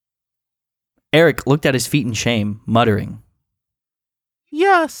 Eric looked at his feet in shame, muttering.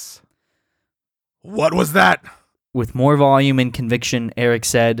 Yes. What was that? With more volume and conviction, Eric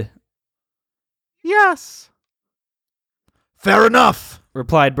said, Yes. Fair enough,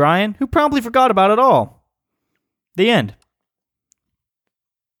 replied Brian, who promptly forgot about it all. The end.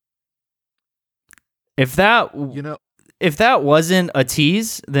 If that wasn't a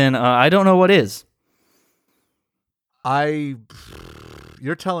tease, then I don't know what is.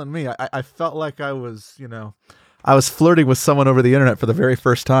 You're telling me. I felt like I was, I was flirting with someone over the internet for the very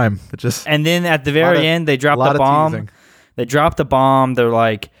first time. And then at the very end, they dropped the bomb. They dropped the bomb. They're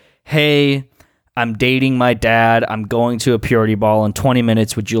like, "Hey, I'm dating my dad. I'm going to a purity ball in 20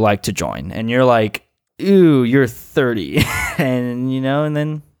 minutes. Would you like to join?" And you're like, "Ooh, you're 30," and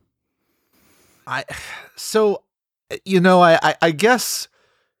then I guess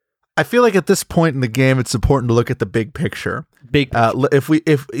I feel like at this point in the game, it's important to look at the big picture. If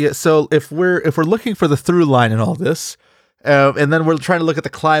we're looking for the through line in all this, and then we're trying to look at the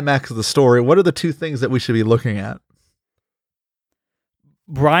climax of the story, what are the two things that we should be looking at?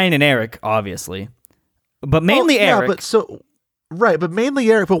 Brian and Eric, obviously, but mainly Eric. But mainly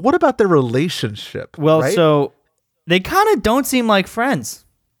Eric. But what about their relationship? Well, right? So they kind of don't seem like friends,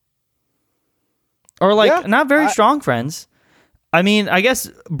 or not very strong friends. I mean, I guess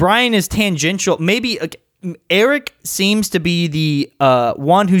Brian is tangential. Maybe Eric seems to be the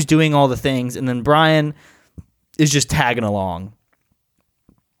one who's doing all the things, and then Brian is just tagging along.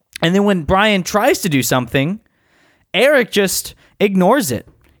 And then when Brian tries to do something, Eric just ignores it.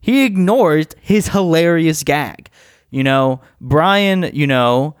 He ignored his hilarious gag. Brian,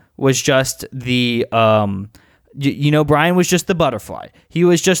 was just the Brian was just the butterfly. He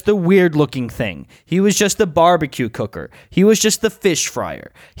was just the weird-looking thing. He was just the barbecue cooker. He was just the fish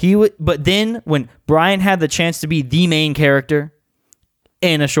fryer. But then when Brian had the chance to be the main character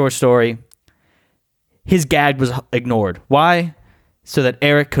in a short story, his gag was ignored. Why? So that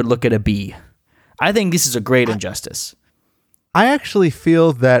Eric could look at a bee. I think this is a great injustice. I actually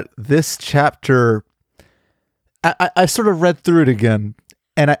feel that this chapter, I sort of read through it again.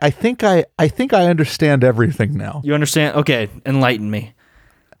 And I think I understand everything now. You understand? Okay, enlighten me.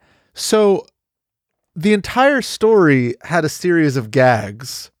 So, the entire story had a series of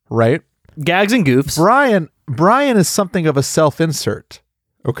gags, right? Gags and goofs. Brian is something of a self-insert.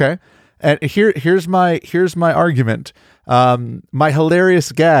 Okay, and here's my argument. My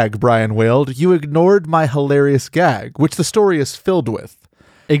hilarious gag, Brian wailed. You ignored my hilarious gag, which the story is filled with.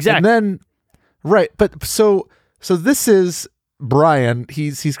 Exactly. And then, right, but so this is Brian.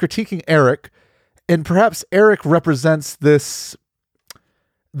 He's critiquing Eric, and perhaps Eric represents this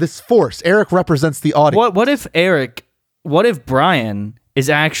force. Eric represents the audience. What if Brian is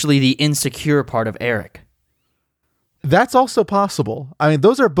actually the insecure part of Eric? That's also possible. I mean,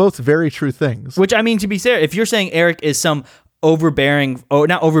 those are both very true things. Which, I mean, to be fair, if you're saying Eric is some overbearing,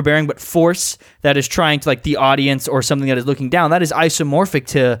 not overbearing, but force that is trying to, the audience or something that is looking down, that is isomorphic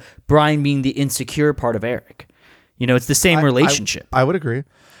to Brian being the insecure part of Eric. It's the same relationship. I would agree.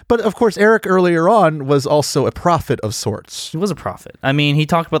 But, of course, Eric earlier on was also a prophet of sorts. He was a prophet. I mean, he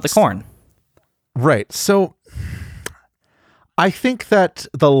talked about the corn. Right. So, I think that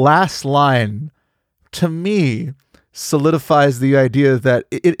the last line, to me, solidifies the idea that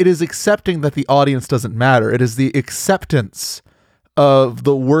it is accepting that the audience doesn't matter. It is the acceptance of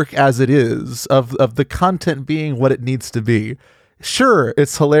the work as it is, of the content being what it needs to be. Sure,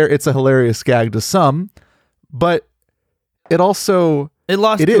 it's a hilarious gag to some, but it lost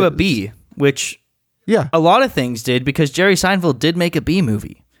to a B, which a lot of things did, because Jerry Seinfeld did make a B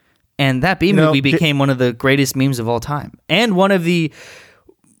movie, and that B movie became one of the greatest memes of all time, and one of the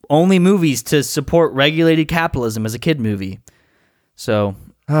only movies to support regulated capitalism as a kid movie. So,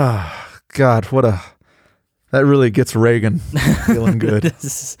 God, that really gets Reagan feeling good.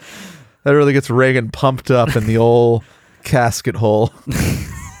 That really gets Reagan pumped up in the old casket hole.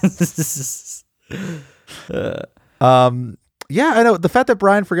 Yeah, I know. The fact that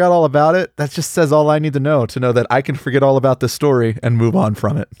Brian forgot all about it, that just says all I need to know that I can forget all about this story and move on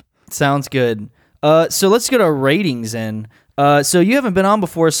from it. Sounds good. So let's get our ratings in. So you haven't been on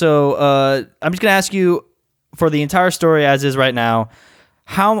before, so I'm just going to ask you, for the entire story as is right now,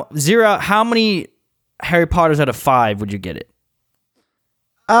 how many Harry Potters out of 5 would you get it?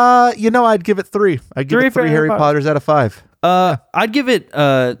 I'd give it 3. I'd give it 3 Harry Potters out of 5. I'd give it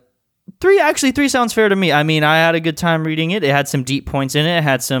 3. Actually, 3 sounds fair to me. I mean, I had a good time reading it. It had some deep points in it. It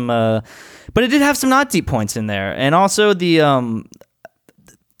had some, but it did have some not deep points in there. And also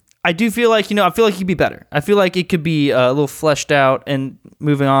I do feel like, I feel like he'd be better. I feel like it could be a little fleshed out. And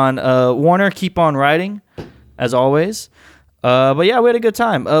moving on, Warner, keep on writing, as always. But yeah, we had a good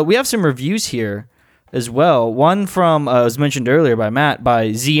time. We have some reviews here as well. One from, was mentioned earlier by Matt, by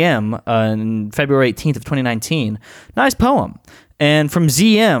ZM on February 18th of 2019. Nice poem. And from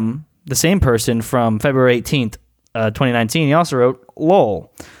ZM, the same person from February 18th, 2019, he also wrote,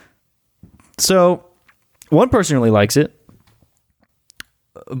 lol. So one person really likes it.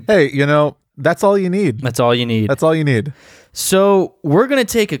 Hey, that's all you need. That's all you need. That's all you need. So we're going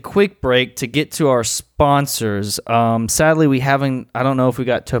to take a quick break to get to our sponsors. Sadly, I don't know if we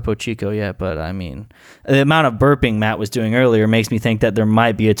got Topo Chico yet, but I mean, the amount of burping Matt was doing earlier makes me think that there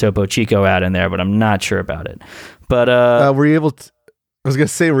might be a Topo Chico ad in there, but I'm not sure about it. But were you able to, I was going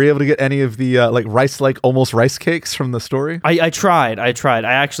to say, were you able to get any of the almost rice cakes from the story? I tried.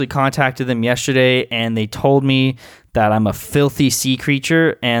 I actually contacted them yesterday, and they told me that I'm a filthy sea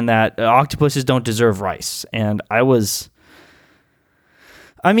creature and that octopuses don't deserve rice. And I was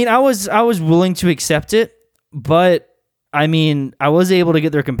willing to accept it, but I mean, I was able to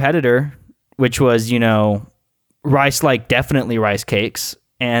get their competitor, which was, rice-like definitely rice cakes.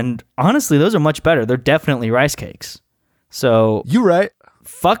 And honestly, those are much better. They're definitely rice cakes. So you right.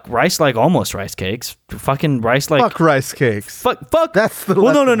 Fuck rice-like almost rice cakes. Fucking rice-like. Fuck rice cakes. Fuck. That's the.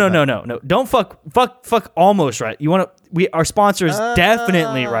 Well, no. Don't fuck almost right. Our sponsor is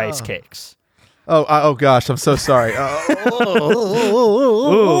definitely rice cakes. Oh gosh, I'm so sorry.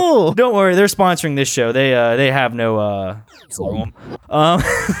 Ooh, don't worry, they're sponsoring this show. They have no. Well,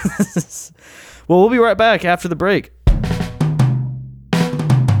 we'll be right back after the break.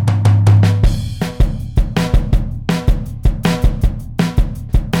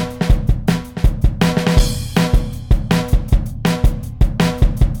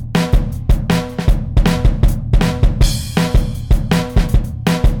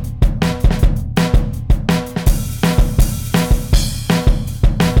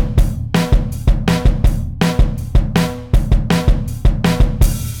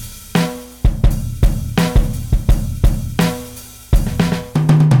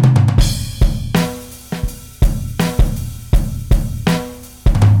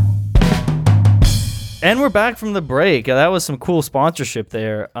 And we're back from the break. That was some cool sponsorship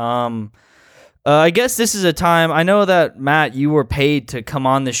there. I guess this is a time. I know that, Matt, you were paid to come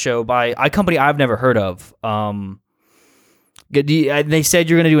on this show by a company I've never heard of. They said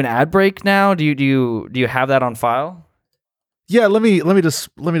you're going to do an ad break now. Do you have that on file? Yeah, let me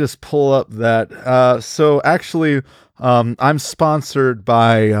just pull up that. So actually, I'm sponsored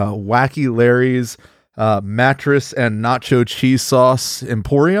by Wacky Larry's mattress and nacho cheese sauce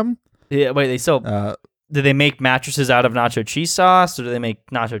emporium. Yeah, wait, they sell. Do they make mattresses out of nacho cheese sauce, or do they make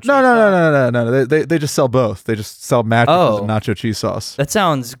nacho cheese? No. They just sell both. They just sell mattresses and nacho cheese sauce. That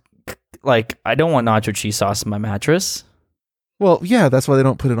sounds like I don't want nacho cheese sauce in my mattress. Well, yeah, that's why they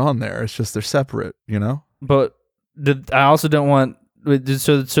don't put it on there. It's just they're separate, But I also don't want.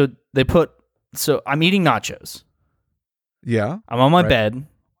 So they put. So I'm eating nachos. Yeah. I'm on my bed.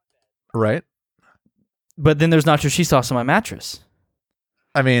 Right. But then there's nacho cheese sauce on my mattress.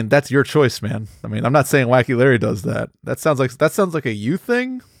 I mean, that's your choice, man. I mean, I'm not saying Wacky Larry does that. That sounds like a you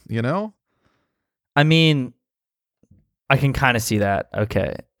thing, I mean, I can kind of see that.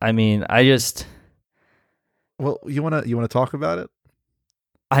 Okay. I mean, Well, you wanna talk about it?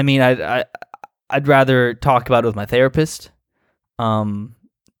 I mean, I'd rather talk about it with my therapist. In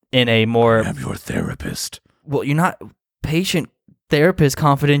a more. I'm your therapist. Well, you're not patient therapist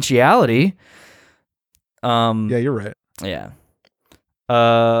confidentiality. Yeah, you're right. Yeah.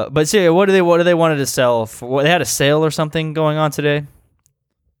 But see, what do they wanted to sell for? They had a sale or something going on today.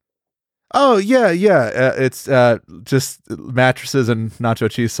 Oh yeah. It's just mattresses and nacho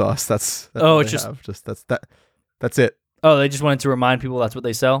cheese sauce. That's it's just have. Just that's it. Oh, they just wanted to remind people that's what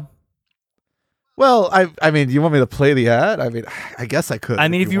they sell. Well, I mean, you want me to play the ad? I mean, I guess I could. I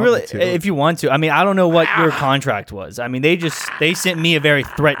mean, if you want to. I mean, I don't know what your contract was. I mean, they sent me a very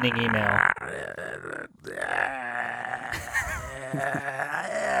threatening email.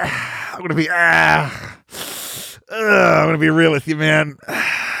 I'm gonna be real with you, man.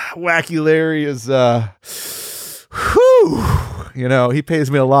 Wacky Larry is he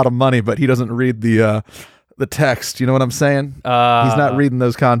pays me a lot of money, but he doesn't read the text. You know what I'm saying? He's not reading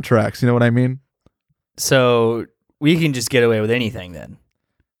those contracts. You know what I mean? So we can just get away with anything then.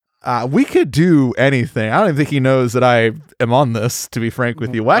 We could do anything. I don't even think he knows that I am on this, to be frank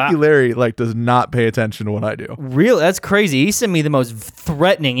with you. Wacky Larry does not pay attention to what I do. Really? That's crazy. He sent me the most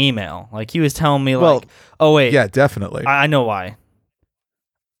threatening email. Like, he was telling me oh wait. Yeah, definitely. I know why.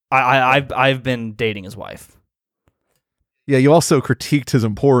 I've been dating his wife. Yeah, you also critiqued his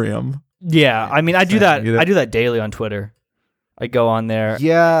Emporium. Yeah, I mean, I do that. You know- I do that daily on Twitter. I go on there,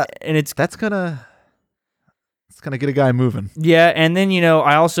 Yeah, and it's gonna get a guy moving. yeah, and then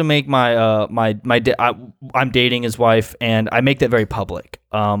I also make my I'm dating his wife, and I make that very public.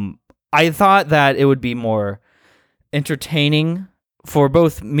 I thought that it would be more entertaining for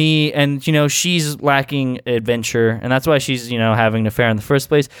both me and she's lacking adventure, and that's why she's having an affair in the first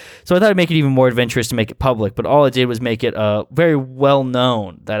place. So I thought I'd make it even more adventurous to make it public, but all it did was make it very well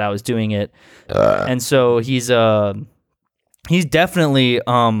known that I was doing it. And so he's definitely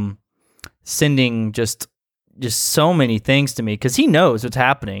sending just so many things to me because he knows what's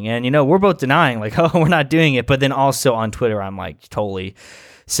happening, and we're both denying like, oh, we're not doing it, but then also on Twitter I'm like totally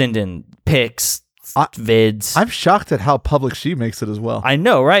sending pics, vids. I'm shocked at how public she makes it as well. I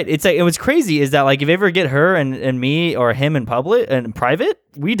know, right? It's like, what's crazy is that like if you ever get her and me or him in public and in private,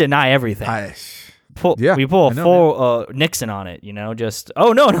 we deny everything. We pull a full Nixon on it, just,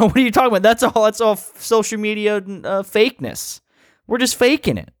 oh no, what are you talking about? That's all social media fakeness. We're just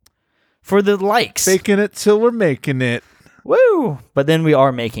faking it for the likes. Faking it till we're making it. Woo! But then we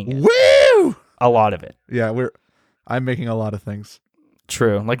are making it. Woo! A lot of it. Yeah, I'm making a lot of things.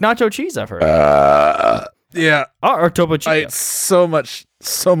 True. Like nacho cheese, I've heard. Yeah. Or Topo Chico. I ate so much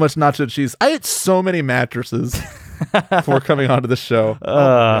nacho cheese. I ate so many mattresses before coming onto the show. Oh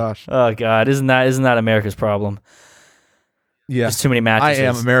my gosh. Oh God. Isn't that America's problem? Yeah. There's too many mattresses. I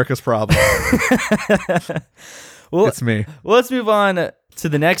am America's problem. Well, it's me. Well, let's move on to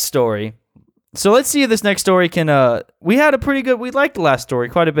the next story. So let's see if this next story can, we liked the last story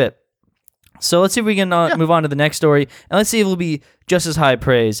quite a bit. So let's see if we can move on to the next story, and let's see if it'll be just as high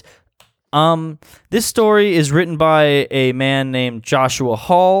praise. This story is written by a man named Joshua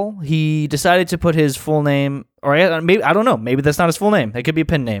Hall. He decided to put his full name, or maybe, I don't know, maybe that's not his full name. It could be a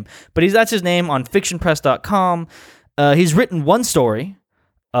pen name, but that's his name on fictionpress.com. He's written one story.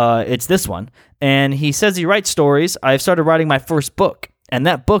 It's this one, and he says he writes stories. I've started writing my first book. And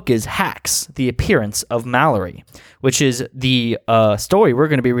that book is Hacks, The Appearance of Mallory, which is the story we're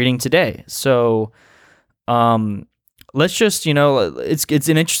going to be reading today. So let's just, it's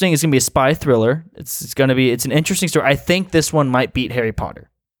an interesting, it's going to be a spy thriller. It's an interesting story. I think this one might beat Harry Potter.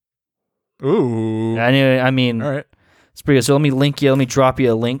 Ooh. I mean, all right. It's pretty good. So let me drop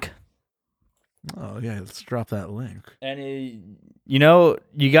you a link. Oh, yeah, let's drop that link. And, you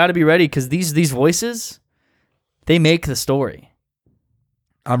got to be ready because these voices, they make the story.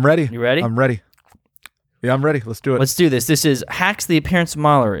 I'm ready. You ready? I'm ready. Yeah, I'm ready. Let's do it. Let's do this. This is Hacks, The Appearance of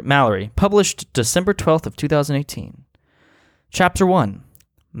Mallory, published December 12th of 2018. Chapter 1,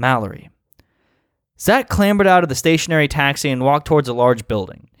 Mallory. Zach clambered out of the stationary taxi and walked towards a large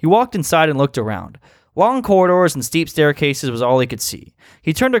building. He walked inside and looked around. Long corridors and steep staircases was all he could see.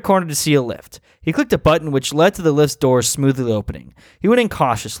 He turned a corner to see a lift. He clicked a button which led to the lift's doors smoothly opening. He went in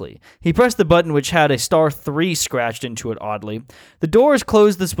cautiously. He pressed the button which had a star 3 scratched into it oddly. The doors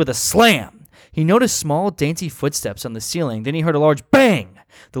closed this with a slam. He noticed small, dainty footsteps on the ceiling. Then he heard a large bang.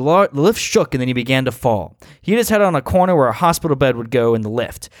 The lift shook and then he began to fall. He hit his head on a corner where a hospital bed would go in the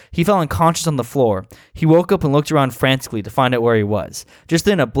lift. He fell unconscious on the floor. He woke up and looked around frantically to find out where he was. Just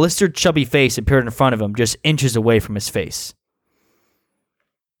then, a blistered, chubby face appeared in front of him, just inches away from his face.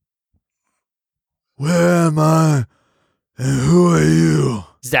 Where am I? And who are you?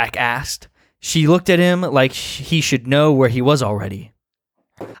 Zach asked. She looked at him like he should know where he was already.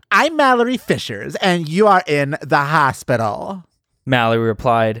 I'm Mallory Fishers, and you are in the hospital. Mallory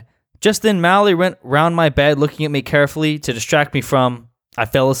replied. Just then, Mallory went round my bed looking at me carefully to distract me from... I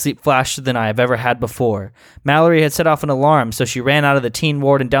fell asleep faster than I have ever had before. Mallory had set off an alarm, so she ran out of the teen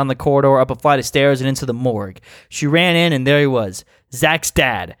ward and down the corridor, up a flight of stairs and into the morgue. She ran in, and there he was, Zach's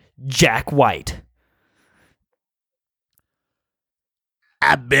dad, Jack White.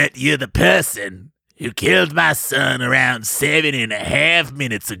 I bet you're the person who killed my son around 7.5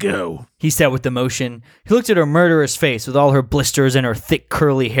 minutes ago, he said with emotion. He looked at her murderous face with all her blisters and her thick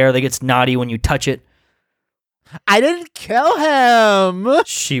curly hair that gets knotty when you touch it. I didn't kill him,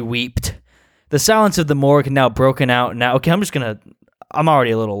 she wept. The silence of the morgue had now broken out. Now, okay, I'm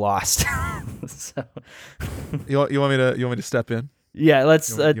already a little lost. So. You want me to step in? Yeah,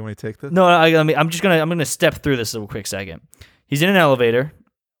 let's. You want me to take this? No, I'm gonna step through this a quick second. He's in an elevator.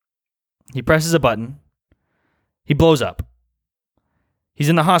 He presses a button. He blows up. He's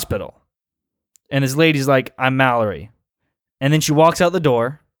in the hospital, and his lady's like, "I'm Mallory," and then she walks out the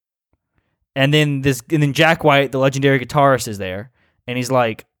door. And then Jack White, the legendary guitarist, is there, and he's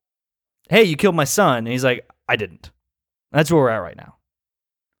like, "Hey, you killed my son." And he's like, "I didn't." That's where we're at right now.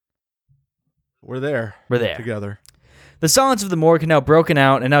 We're there together. The silence of the morgue had now broken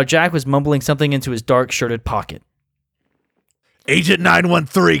out, and now Jack was mumbling something into his dark shirted pocket. Agent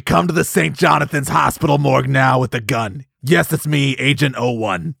 913, come to the St. Jonathan's Hospital morgue now with a gun. Yes, it's me, Agent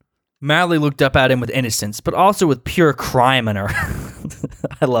 01. Mallory looked up at him with innocence, but also with pure crime in her.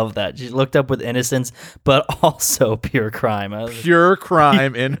 I love that. She looked up with innocence, but also pure crime. Pure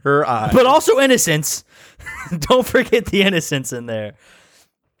crime in her eyes. But also innocence. Don't forget the innocence in there.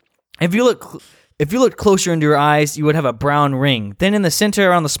 If you looked closer into her eyes, you would have a brown ring. Then in the center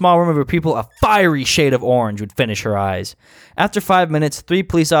around the small room of her pupil, a fiery shade of orange would finish her eyes. After 5 minutes, 3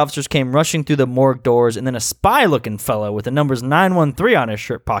 police officers came rushing through the morgue doors, and then a spy-looking fellow with the numbers 913 on his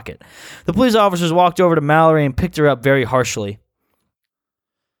shirt pocket. The police officers walked over to Mallory and picked her up very harshly.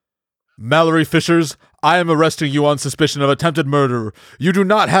 Mallory Fishers, I am arresting you on suspicion of attempted murder. You do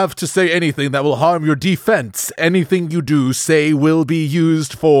not have to say anything that will harm your defense. Anything you do say will be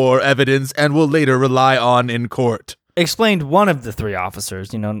used for evidence and will later rely on in court. Explained one of the 3 officers,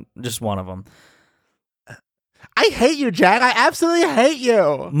 just one of them. I hate you, Jack. I absolutely hate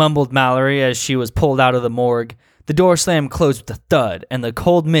you. Mumbled Mallory as she was pulled out of the morgue. The door slammed closed with a thud, and the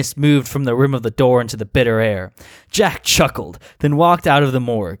cold mist moved from the rim of the door into the bitter air. Jack chuckled, then walked out of the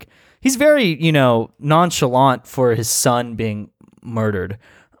morgue. He's very, nonchalant for his son being murdered.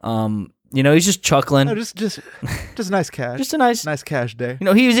 He's just chuckling. No, just nice cash. Just a nice cash day.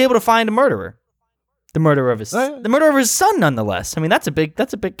 He was able to find a murderer. The murderer of his son, nonetheless. I mean, that's a big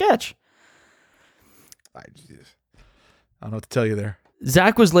catch. I don't know what to tell you there.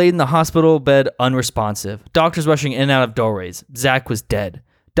 Zach was laid in the hospital bed unresponsive. Doctors rushing in and out of doorways. Zach was dead.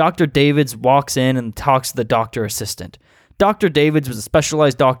 Dr. Davids walks in and talks to the doctor assistant. Dr. Davids was a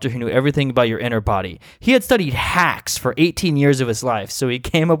specialized doctor who knew everything about your inner body. He had studied hacks for 18 years of his life, so he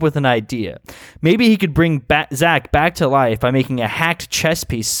came up with an idea. Maybe he could bring Zach back to life by making a hacked chess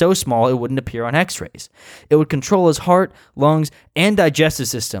piece so small it wouldn't appear on x-rays. It would control his heart, lungs, and digestive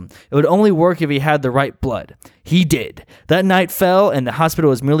system. It would only work if he had the right blood. He did. That night fell, and the hospital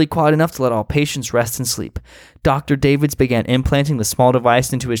was merely quiet enough to let all patients rest and sleep. Dr. Davids began implanting the small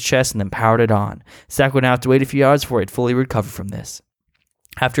device into his chest and then powered it on. Zach would have to wait a few hours before he'd fully recover from this.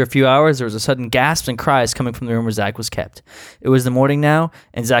 After a few hours, there was a sudden gasps and cries coming from the room where Zach was kept. It was the morning now,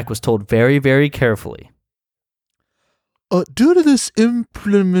 and Zach was told very, very carefully. Due to this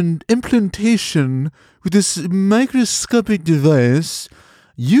implantation with this microscopic device,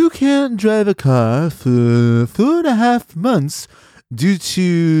 you can't drive a car for 4.5 months due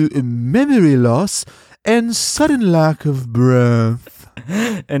to memory loss and sudden lack of breath.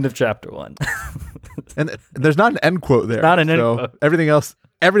 End of chapter 1. And there's not an end quote there. Not an end quote. Everything else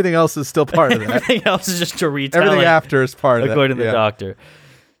is still part of that. Everything else is just a retelling. Everything after is part of that. According to the doctor.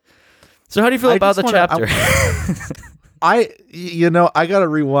 So how do you feel about the chapter? I got to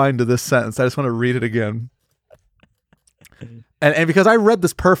rewind to this sentence. I just want to read it again. And because I read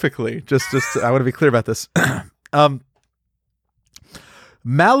this perfectly, just I want to be clear about this.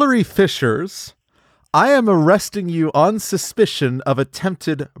 Mallory Fishers, I am arresting you on suspicion of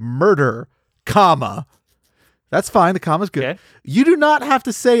attempted murder, comma. That's fine. The comma's good. Okay. You do not have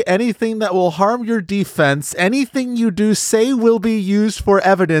to say anything that will harm your defense. Anything you do say will be used for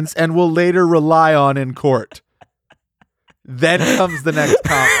evidence and will later rely on in court. Then comes the next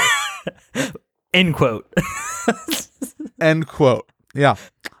comma. End quote. End quote. Yeah.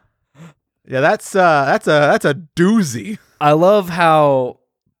 Yeah, that's a doozy. I love how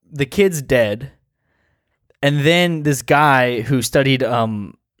the kid's dead, and then this guy who studied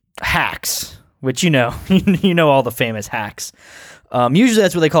hacks, which you know all the famous hacks. Usually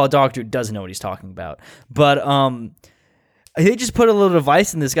that's what they call a doctor who doesn't know what he's talking about. But they just put a little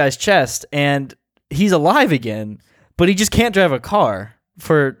device in this guy's chest, and he's alive again, but he just can't drive a car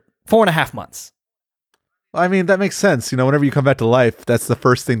for 4.5 months. I mean, that makes sense. Whenever you come back to life, that's the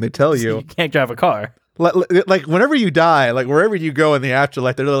first thing they tell you. You can't drive a car. Like whenever you die, like wherever you go in the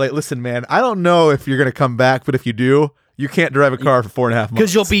afterlife, they're like, listen, man, I don't know if you're going to come back, but if you do, you can't drive a car for 4.5 months.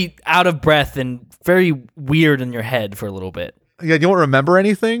 Because you'll be out of breath and very weird in your head for a little bit. Yeah, you won't remember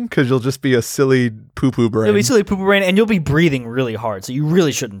anything because you'll just be a silly poo-poo brain. You'll be silly poo-poo brain, and you'll be breathing really hard, so you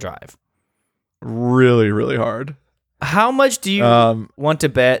really shouldn't drive. Really, really hard. How much do you want to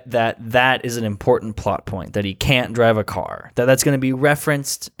bet that is an important plot point, that he can't drive a car, that's going to be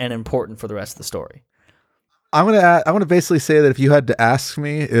referenced and important for the rest of the story? I'm gonna basically say that if you had to ask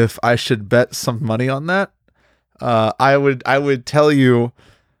me if I should bet some money on that, I would tell you,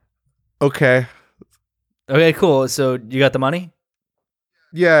 okay. Okay, cool. So you got the money?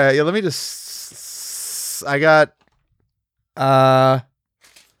 Yeah. Let me just. I got.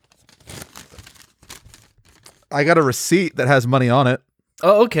 I got a receipt that has money on it.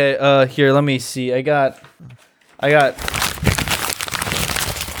 Oh, okay. Here, let me see. I got a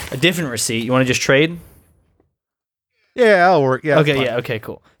different receipt. You want to just trade? Yeah, that'll work. Yeah. Okay, yeah, okay,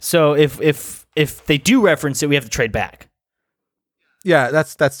 cool. So if they do reference it, we have to trade back. Yeah,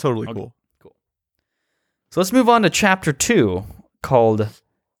 that's totally cool. Cool. So let's move on to chapter 2 called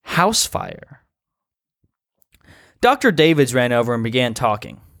House Fire. Dr. Davids ran over and began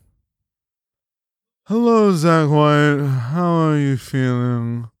talking. Hello, Zach White. How are you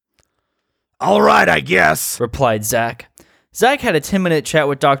feeling? All right, I guess. Replied Zach. Zach had a 10-minute chat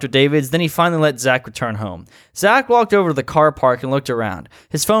with Dr. Davids, then he finally let Zach return home. Zach walked over to the car park and looked around.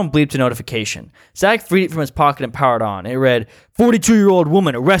 His phone bleeped a notification. Zach freed it from his pocket and powered on. It read, 42-year-old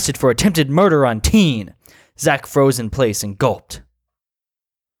woman arrested for attempted murder on teen. Zach froze in place and gulped.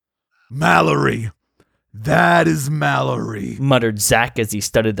 Mallory. That is Mallory. Muttered Zach as he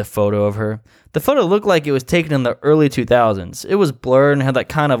studied the photo of her. The photo looked like it was taken in the early 2000s. It was blurred and had that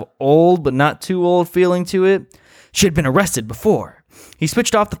kind of old but not too old feeling to it. She had been arrested before. He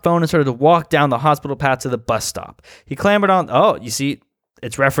switched off the phone and started to walk down the hospital path to the bus stop. He clambered on. Oh, you see,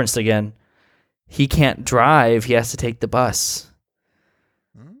 it's referenced again. He can't drive. He has to take the bus.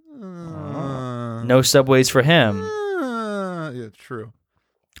 No subways for him. Yeah, true.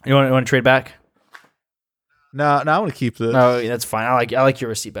 You want to trade back? No, I want to keep this. No, that's fine. I like your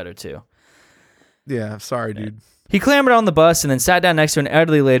receipt better too. Yeah, sorry, dude. He clambered on the bus and then sat down next to an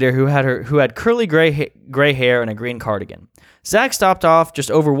elderly lady who had curly gray hair and a green cardigan. Zach stopped off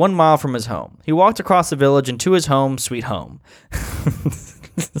just over 1 mile from his home. He walked across the village and to his home, sweet home.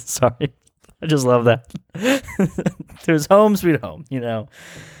 Sorry, I just love that. To his home, sweet home. You know.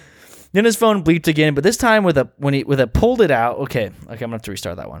 Then his phone bleeped again, but this time with a pulled it out. Okay, I'm gonna have to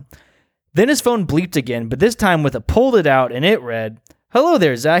restart that one. Then his phone bleeped again, but this time with a pulled it out, and it read, "Hello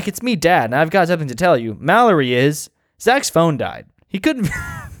there, Zach. It's me, Dad, and I've got something to tell you. Mallory is..." Zach's phone died. He couldn't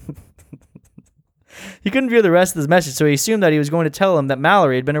view the rest of his message, so he assumed that he was going to tell him that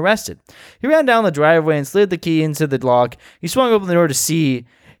Mallory had been arrested. He ran down the driveway and slid the key into the lock. He swung open the door to see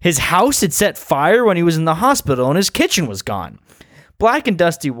his house had set fire when he was in the hospital, and his kitchen was gone. Black and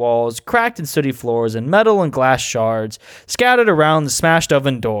dusty walls, cracked and sooty floors, and metal and glass shards scattered around the smashed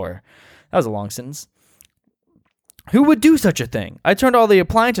oven door. That was a long sentence. Who would do such a thing? I turned all the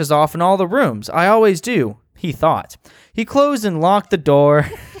appliances off in all the rooms. I always do, he thought. He closed and locked the door.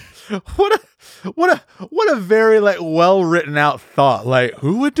 What a very well written out thought. Like,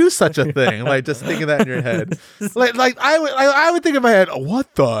 who would do such a thing? Like, just thinking that in your head. Like I would think in my head,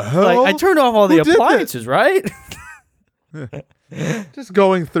 what the hell? Like, I turned off all the appliances, right? Just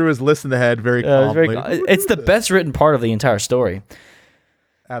going through his list in the head very calmly. It's the best written part of the entire story.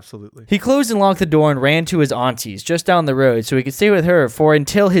 Absolutely. He closed and locked the door and ran to his auntie's just down the road so he could stay with her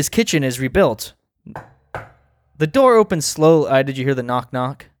until his kitchen is rebuilt. The door opened slowly. Did you hear the knock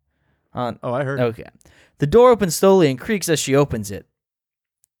knock? Oh, I heard. Okay. The door opens slowly and creaks as she opens it.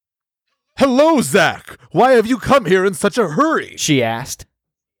 Hello, Zach. Why have you come here in such a hurry? She asked.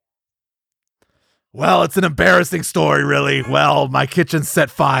 Well, it's an embarrassing story, really. Well, my kitchen set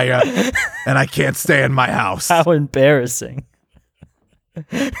fire, and I can't stay in my house. How embarrassing.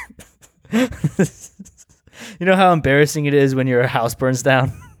 You know how embarrassing it is when your house burns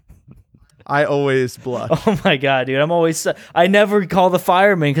down? I always blush. Oh my God, dude. I never call the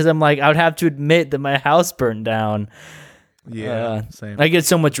fireman because I'm like, I would have to admit that my house burned down. Yeah, same. I get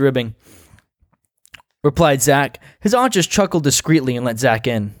so much ribbing. Replied Zach. His aunt just chuckled discreetly and let Zach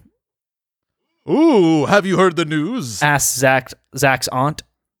in. Ooh, have you heard the news? Asked Zach's aunt.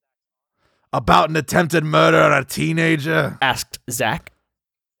 About an attempted murder on a teenager? Asked Zach.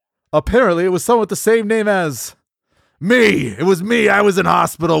 Apparently, it was someone with the same name as... Me! It was me! I was in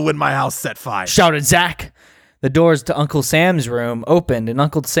hospital when my house set fire. Shouted Zach. The doors to Uncle Sam's room opened, and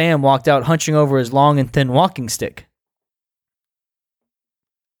Uncle Sam walked out hunching over his long and thin walking stick.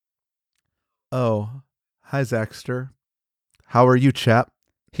 Oh, hi, Zaxter. How are you, chap?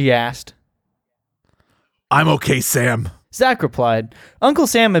 He asked. I'm okay, Sam. Zach replied. Uncle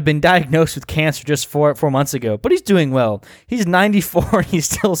Sam had been diagnosed with cancer just 4 months ago, but he's doing well. He's 94 and he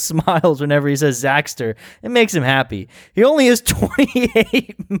still smiles whenever he says Zaxter. It makes him happy. He only has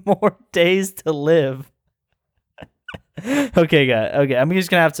 28 more days to live. Okay, guys. Okay, I'm just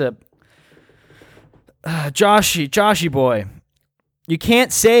going to have to... Joshy boy, you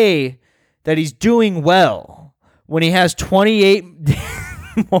can't say that he's doing well when he has 28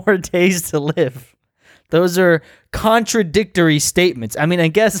 more days to live. Those are contradictory statements. I mean, I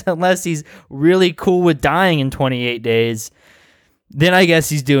guess unless he's really cool with dying in 28 days, then I guess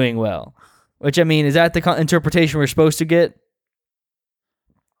he's doing well. Which, I mean, is that the interpretation we're supposed to get?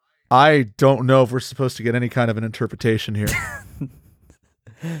 I don't know if we're supposed to get any kind of an interpretation here.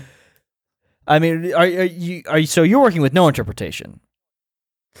 I mean, are you? So you're working with no interpretation?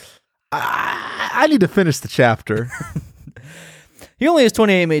 I need to finish the chapter. He only has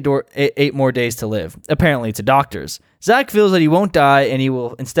 8 more days to live, apparently to doctors. Zach feels that he won't die and he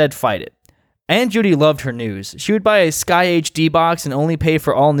will instead fight it. Aunt Judy loved her news. She would buy a Sky HD box and only pay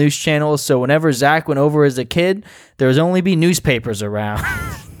for all news channels, so whenever Zach went over as a kid, there would only be newspapers around.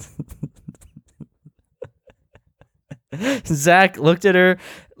 Zach looked at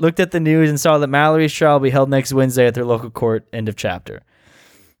the news, and saw that Mallory's trial will be held next Wednesday at their local court. End of chapter.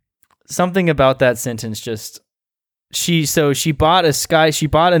 Something about that sentence just... She bought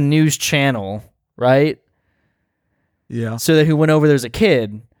a news channel, right? Yeah. So that who went over there as a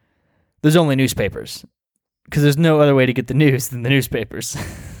kid, there's only newspapers. Because there's no other way to get the news than the newspapers.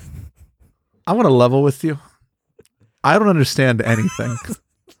 I want to level with you. I don't understand anything.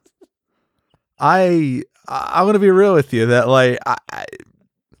 I want to be real with you that like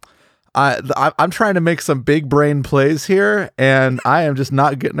I'm trying to make some big brain plays here, and I am just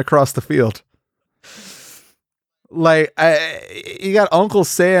not getting across the field. Like, you got Uncle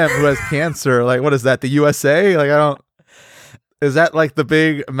Sam who has cancer. Like, what is that? The USA? Like, I don't. Is that like the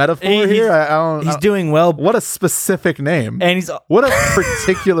big metaphor here? I don't. He's doing well. What a specific name. And what a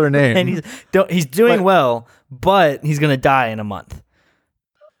particular name. And he's doing well, but he's gonna die in a month.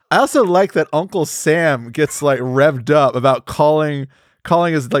 I also like that Uncle Sam gets like revved up about calling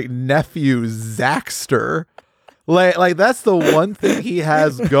his like nephew Zaxter. Like that's the one thing he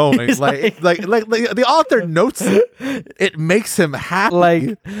has going. like the author notes it makes him happy.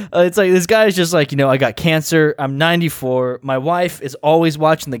 Like it's like this guy is just like, I got cancer. I'm 94. My wife is always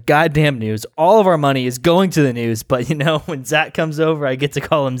watching the goddamn news. All of our money is going to the news. But when Zach comes over, I get to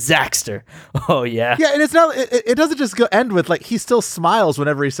call him Zaxter. Oh yeah. Yeah, and it's not. It doesn't just end with like he still smiles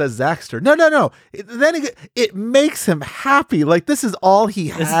whenever he says Zaxter. No. Then it makes him happy. Like this is all he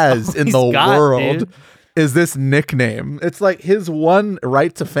has in the world. Dude. Is this nickname. It's like his one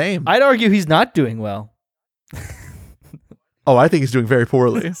right to fame. I'd argue he's not doing well. Oh, I think he's doing very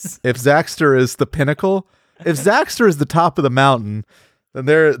poorly. If Zaxter is the pinnacle, if Zaxter is the top of the mountain, then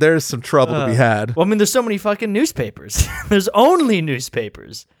there's some trouble to be had. Well, I mean, there's so many fucking newspapers. There's only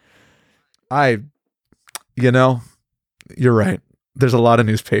newspapers. You're right. There's a lot of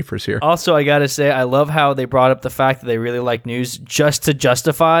newspapers here. Also, I gotta say, I love how they brought up the fact that they really like news just to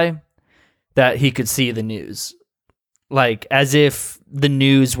justify that he could see the news. Like, as if the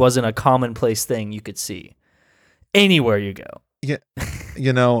news wasn't a commonplace thing you could see anywhere you go. Yeah.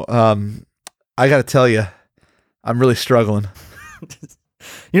 I got to tell you, I'm really struggling.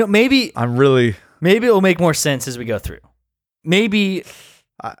 Maybe it will make more sense as we go through. Maybe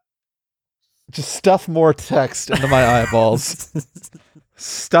just stuff more text into my eyeballs.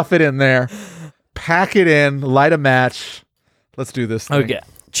 Stuff it in there. Pack it in, light a match. Let's do this thing. Okay.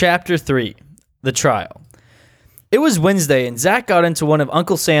 Chapter 3, The Trial. It was Wednesday, and Zach got into one of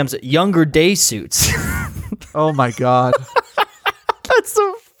Uncle Sam's younger day suits. Oh, my God. That's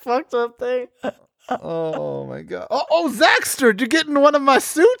a fucked up thing. Oh, my God. Oh, Zaxter, you're getting one of my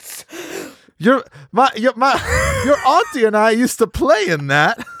suits? Your auntie and I used to play in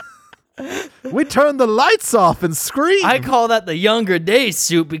that. We turned the lights off and screamed. I call that the younger day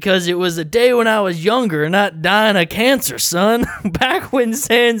suit because it was a day when I was younger and not dying of cancer, son. Back when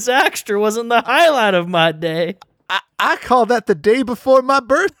saying Zaxter wasn't the highlight of my day. I call that the day before my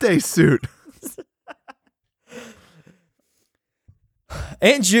birthday suit.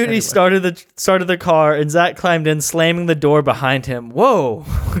 Aunt Judy started the car, and Zach climbed in, slamming the door behind him. Whoa,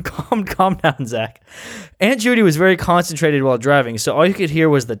 calm down, Zach. Aunt Judy was very concentrated while driving, so all you could hear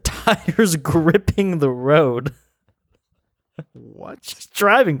was the tires gripping the road. What? She's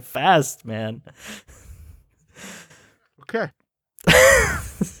driving fast, man. Okay.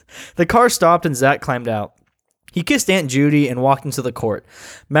 The car stopped, and Zach climbed out. He kissed Aunt Judy and walked into the court.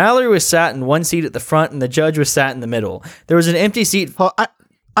 Mallory was sat in one seat at the front, and the judge was sat in the middle. There was an empty seat.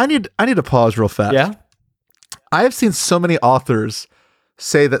 I need to pause real fast. Yeah? I have seen so many authors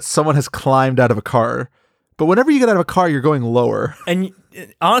say that someone has climbed out of a car, but whenever you get out of a car, you're going lower. And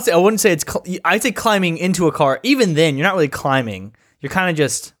honestly, I wouldn't say I'd say climbing into a car. Even then, you're not really climbing. You're kind of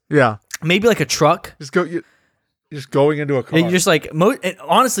just maybe like a truck. You're just going into a car. You're just like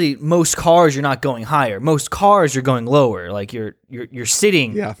honestly, most cars you're not going higher. Most cars you're going lower. Like you're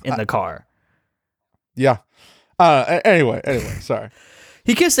sitting in the car. Yeah. Anyway, sorry.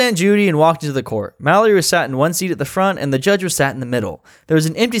 He kissed Aunt Judy and walked into the court. Mallory was sat in one seat at the front, and the judge was sat in the middle. There was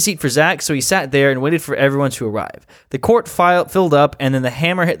an empty seat for Zach, so he sat there and waited for everyone to arrive. The court filled up, and then the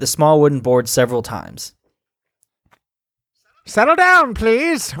hammer hit the small wooden board several times. Settle down,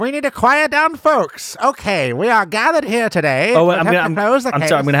 please. We need to quiet down, folks. Okay, we are gathered here today. Oh, I'm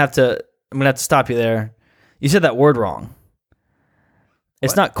sorry. I'm gonna have to stop you there. You said that word wrong.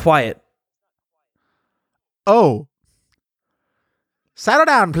 It's not quiet. Oh. Settle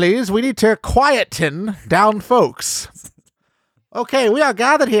down, please. We need to quieten down, folks. Okay, we are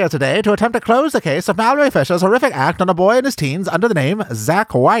gathered here today to attempt to close the case of Mallory Fisher's horrific act on a boy in his teens under the name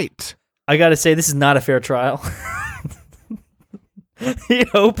Zach White. I gotta say, this is not a fair trial. He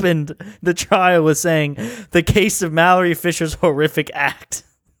opened the trial with saying, the case of Mallory Fisher's horrific act.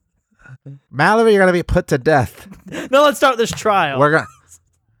 Mallory, you're gonna be put to death. No, let's start this trial. We're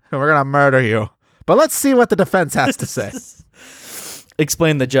gonna murder you. But let's see what the defense has to say.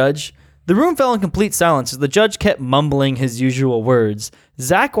 Explained the judge. The room fell in complete silence as the judge kept mumbling his usual words.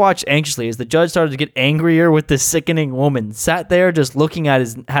 Zach watched anxiously as the judge started to get angrier with the sickening woman, sat there just looking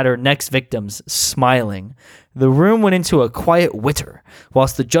at her next victims, smiling. The room went into a quiet witter,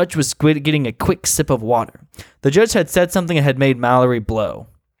 whilst the judge was getting a quick sip of water. The judge had said something that had made Mallory blow.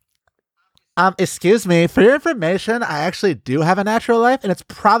 Excuse me, for your information, I actually do have a natural life, and it's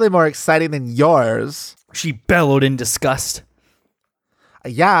probably more exciting than yours. She bellowed in disgust.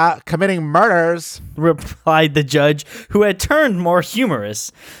 Yeah, committing murders, replied the judge, who had turned more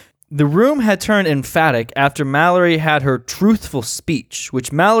humorous. The room had turned emphatic after Mallory had her truthful speech,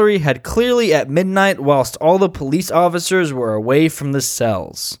 which Mallory had clearly at midnight whilst all the police officers were away from the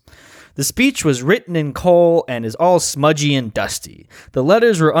cells. The speech was written in coal and is all smudgy and dusty. The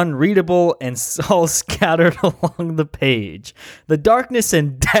letters were unreadable and all scattered along the page. The darkness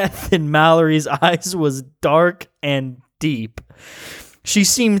and death in Mallory's eyes was dark and deep. She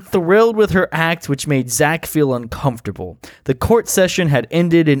seemed thrilled with her act, which made Zach feel uncomfortable. The court session had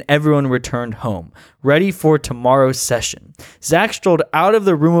ended and everyone returned home, ready for tomorrow's session. Zach strolled out of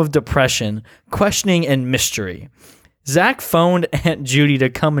the room of depression, questioning and mystery. Zach phoned Aunt Judy to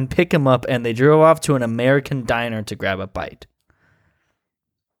come and pick him up, and they drove off to an American diner to grab a bite.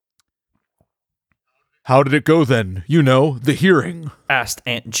 How did it go then? You know, the hearing, asked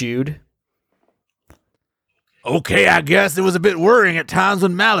Aunt Jude. Okay, I guess it was a bit worrying at times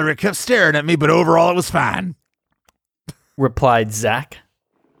when Mallory kept staring at me, but overall it was fine. Replied Zach.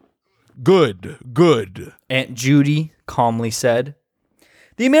 Good. Aunt Judy calmly said.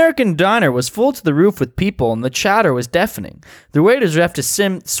 The American diner was full to the roof with people, and the chatter was deafening. The waiters would have to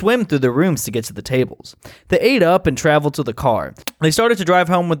swim through the rooms to get to the tables. They ate up and traveled to the car. They started to drive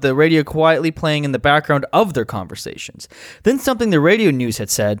home with the radio quietly playing in the background of their conversations. Then something the radio news had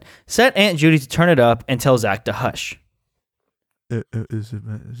said set Aunt Judy to turn it up and tell Zach to hush. Is it?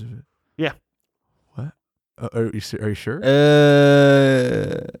 Yeah. What? Are you sure?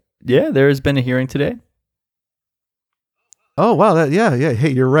 Yeah, there has been a hearing today. Oh, wow. Yeah.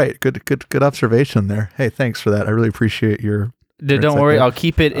 Hey, you're right. Good observation there. Hey, thanks for that. I really appreciate your... Don't worry. I'll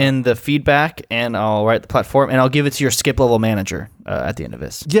keep it in the feedback, and I'll write the platform, and I'll give it to your skip level manager at the end of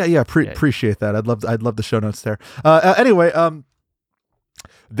this. Yeah. Appreciate that. I'd love the show notes there. Anyway,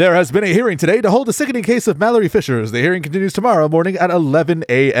 there has been a hearing today to hold a sickening case of Mallory Fisher's. The hearing continues tomorrow morning at 11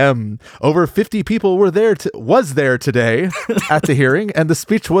 a.m. Over 50 people was there today at the hearing, and the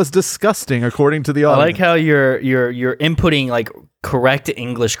speech was disgusting, according to the audience. I like how you're inputting like correct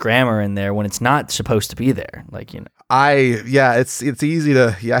English grammar in there when it's not supposed to be there. Like, you know. It's easy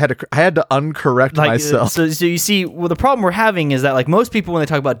to I had to uncorrect myself. So you see, well, the problem we're having is that like most people when they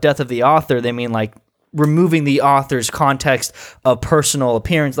talk about death of the author, they mean like removing the author's context of personal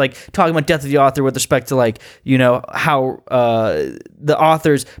appearance, like talking about death of the author with respect to like, you know, how the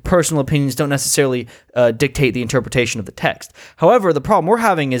author's personal opinions don't necessarily dictate the interpretation of the text. However, the problem we're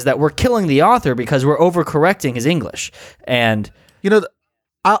having is that we're killing the author because we're overcorrecting his English. And you know,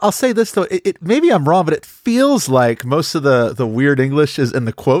 I'll say this though, it maybe I'm wrong, but it feels like most of the weird English is in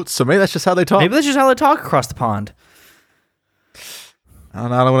the quotes. So maybe that's just how they talk. Maybe that's just how they talk across the pond. I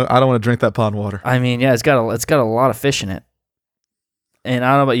don't want to drink that pond water. I mean, yeah, it's got a lot of fish in it. And I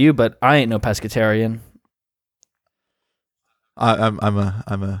don't know about you, but I ain't no pescatarian. I'm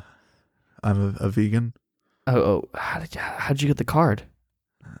a vegan. Oh, how'd you get the card?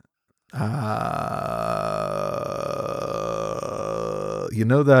 You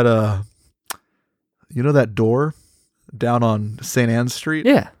know that door down on St. Anne's Street?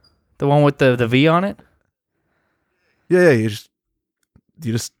 Yeah, the one with the V on it. Yeah.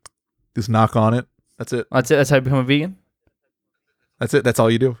 You just knock on it. That's it. That's it. That's how you become a vegan. That's it. That's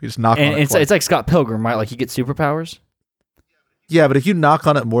all you do. You just knock on it. It's like Scott Pilgrim, right? Like you get superpowers. Yeah, but if you knock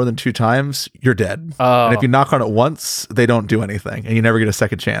on it more than 2 times, you're dead. Oh. And if you knock on it once, they don't do anything, and you never get a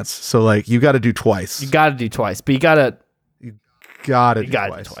second chance. So like, you got to do twice. You got to do twice, but you got to do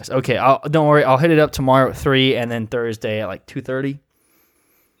twice. Okay, don't worry. I'll hit it up tomorrow at 3, and then Thursday at like 2:30.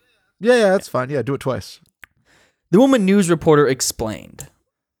 Yeah, that's fine. Yeah, do it twice. The woman news reporter explained.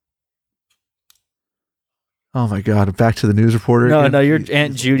 Oh my God! Back to the news reporter. No, again? no, you're Jeez.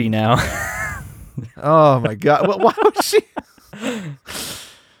 Aunt Judy now. Oh my God! Why would she?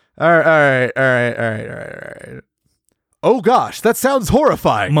 All right. Oh gosh, that sounds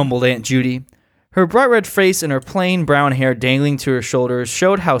horrifying. Mumbled Aunt Judy. Her bright red face and her plain brown hair dangling to her shoulders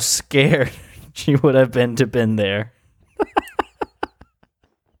showed how scared she would have been to been there.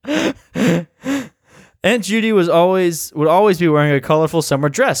 Aunt Judy would always be wearing a colorful summer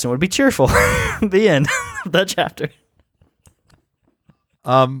dress and would be cheerful. The end of that chapter.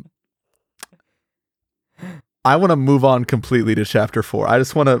 I want to move on completely to chapter 4. I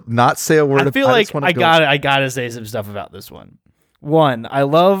just want to not say a word. I feel like I gotta say some stuff about this one. One, I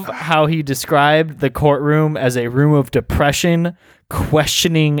love how he described the courtroom as a room of depression,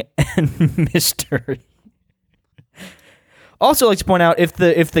 questioning, and mystery. Also, I'd like to point out, if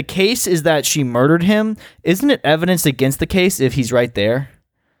the case is that she murdered him, isn't it evidence against the case if he's right there?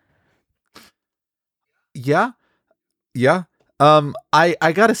 Yeah.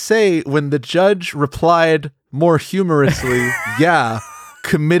 I gotta say, when the judge replied more humorously, yeah,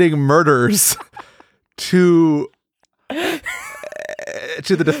 committing murders to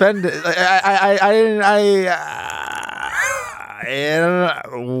the defendant,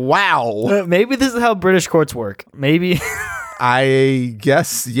 wow. Maybe this is how British courts work. Maybe. I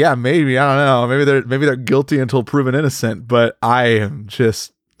guess, yeah, maybe. I don't know. Maybe they're guilty until proven innocent, but I am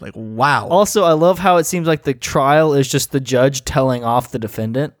just like, wow. Also, I love how it seems like the trial is just the judge telling off the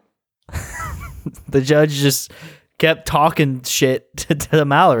defendant. The judge just kept talking shit to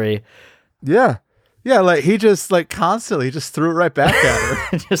Mallory. Yeah. Yeah, like he just like constantly just threw it right back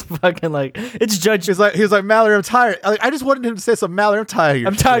at her. Just fucking like, it's judge. He was like, Mallory, I'm tired. Like, I just wanted him to say something. Mallory, I'm tired of your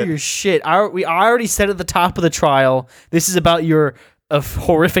I'm tired of your shit. I already said at the top of the trial, this is about your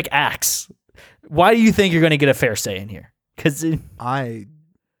horrific acts. Why do you think you're going to get a fair say in here? Because I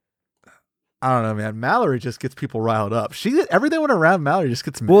don't know, man. Mallory just gets people riled up. Everything went around Mallory just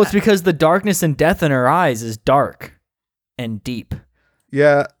gets mad. Well, it's because the darkness and death in her eyes is dark and deep.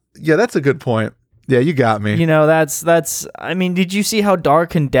 Yeah, that's a good point. Yeah, you got me. You know, that's. I mean, did you see how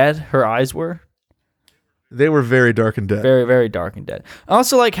dark and dead her eyes were? They were very dark and dead. Very, very dark and dead. I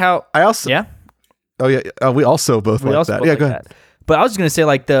also like how. Yeah. Oh yeah. We also both like that. Yeah, go ahead. But I was just gonna say,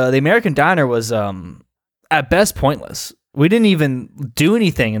 like the American Diner was at best pointless. We didn't even do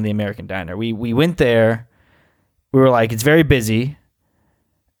anything in the American Diner. We went there. We were like, it's very busy,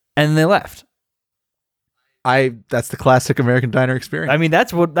 and then they left. That's the classic American Diner experience. I mean,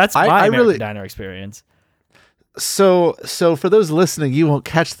 that's my American Diner experience. So for those listening, you won't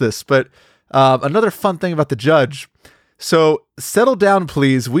catch this, but another fun thing about the judge. So settle down,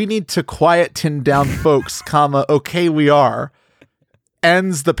 please. We need to quieten down, folks. Okay, we are.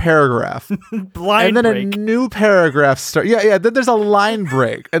 Ends the paragraph. Line and then break. A new paragraph starts. Yeah. Then there's a line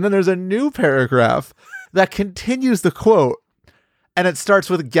break, and then there's a new paragraph that continues the quote. And it starts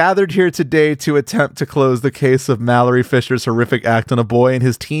with, gathered here today to attempt to close the case of Mallory Fisher's horrific act on a boy in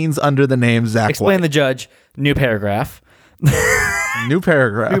his teens under the name Zach Explain White. the judge. New paragraph. New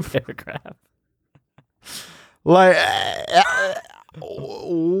paragraph. New paragraph. Like,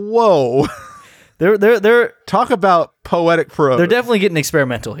 whoa. They're Talk about poetic prose. They're definitely getting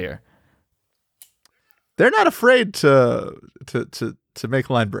experimental here. They're not afraid to make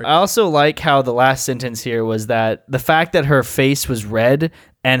line breaks. I also like how the last sentence here was that the fact that her face was red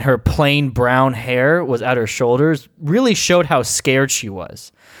and her plain brown hair was at her shoulders really showed how scared she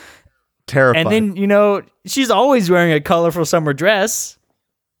was. Terrifying. And then, she's always wearing a colorful summer dress.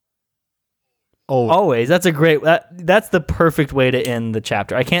 Always. That's that's the perfect way to end the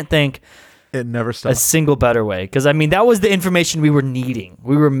chapter. I can't think it never a stops. single better way. Because, I mean, that was the information we were needing.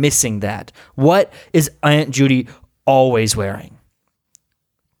 We were missing that. What is Aunt Judy always wearing?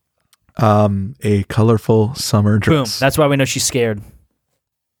 A colorful summer dress. Boom. That's why we know she's scared.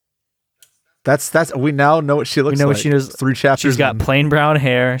 That's we now know what she looks like. We know what she does. 3 chapters. She's got plain brown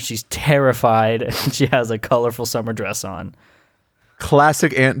hair. She's terrified. And she has a colorful summer dress on.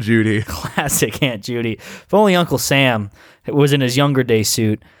 Classic Aunt Judy. Classic Aunt Judy. If only Uncle Sam was in his younger day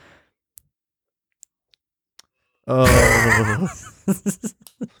suit. Oh.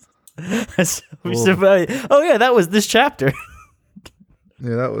 Oh yeah, that was this chapter.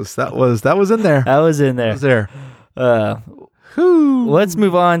 Yeah, that was in there. That was in there. That was there. Let's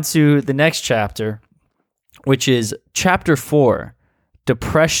move on to the next chapter, which is chapter 4,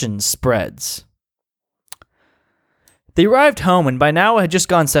 Depression Spreads. They arrived home, and by now it had just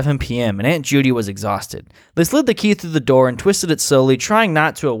gone 7 p.m., and Aunt Judy was exhausted. They slid the key through the door and twisted it slowly, trying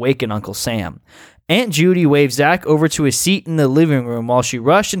not to awaken Uncle Sam. Aunt Judy waved Zach over to a seat in the living room while she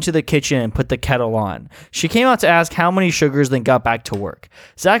rushed into the kitchen and put the kettle on. She came out to ask how many sugars, then got back to work.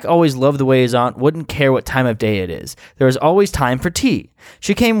 Zach always loved the way his aunt wouldn't care what time of day it is. There was always time for tea.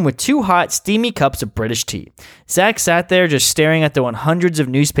 She came with 2 hot, steamy cups of British tea. Zach sat there just staring at the hundreds of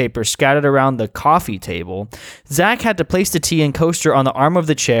newspapers scattered around the coffee table. Zach had to place the tea and coaster on the arm of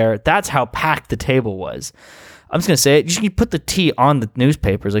the chair. That's how packed the table was. I'm just going to say it. You should put the tea on the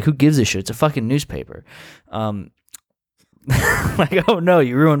newspapers. Like, who gives a shit? It's a fucking newspaper. Like, oh no,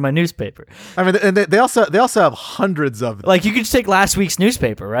 you ruined my newspaper. I mean, and they also have hundreds of them. Like, you could just take last week's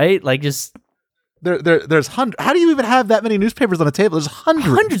newspaper, right? Like, just there's hundreds. How do you even have that many newspapers on a table? There's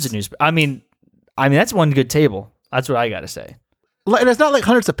hundreds of newspapers. I mean, that's one good table. That's what I got to say. And it's not like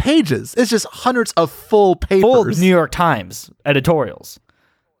hundreds of pages. It's just hundreds of full papers. Full New York Times editorials.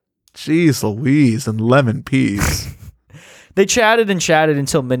 Jeez Louise and lemon peas. They chatted and chatted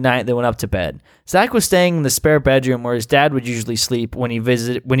until midnight. They went up to bed. Zach was staying in the spare bedroom where his dad would usually sleep when he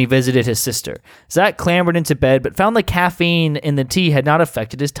visited his sister. Zach clambered into bed, but found the caffeine in the tea had not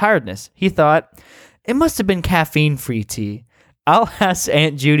affected his tiredness. He thought, it must have been caffeine-free tea. I'll ask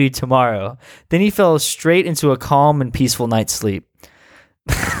Aunt Judy tomorrow. Then he fell straight into a calm and peaceful night's sleep.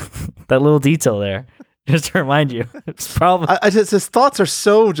 That little detail there. Just to remind you, it's probably his thoughts are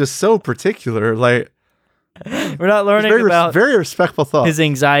so particular. Like, we're not learning about very respectful thoughts. His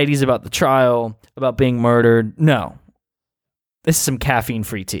anxieties about the trial, about being murdered. No, this is some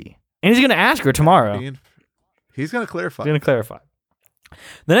caffeine-free tea, and he's going to ask her tomorrow. He's going to clarify.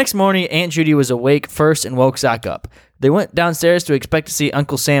 The next morning, Aunt Judy was awake first and woke Zach up. They went downstairs to expect to see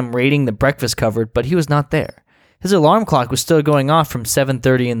Uncle Sam raiding the breakfast cupboard, but he was not there. His alarm clock was still going off from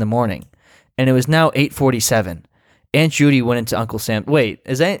 7:30 in the morning. And it was now 8:47. Aunt Judy went into Uncle Sam. Wait,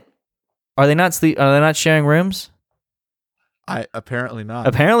 are they not sharing rooms? Apparently not.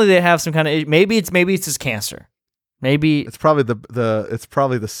 Apparently they have some kind of maybe it's his cancer. Maybe it's probably it's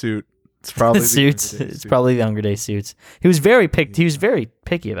probably the suit. It's probably the suits. It's probably the Hunger Days suits. He was very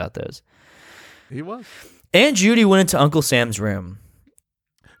picky about those. He was. Aunt Judy went into Uncle Sam's room.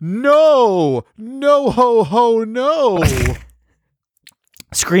 No ho ho no.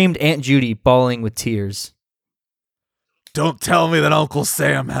 Screamed Aunt Judy, bawling with tears. Don't tell me that Uncle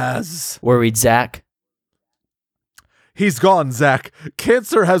Sam has. Worried Zach. He's gone, Zach.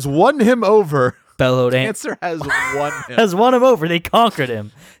 Cancer has won him over. Bellowed Cancer has won him. Has won him over. They conquered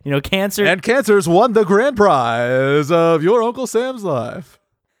him. You know, cancer. And Cancer's won the grand prize of your Uncle Sam's life.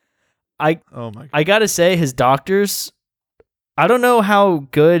 Oh my God. I gotta say, his doctors, I don't know how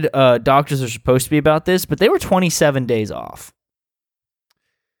good doctors are supposed to be about this, but they were 27 days off.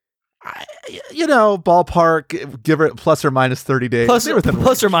 Ballpark, give it plus or minus 30 days.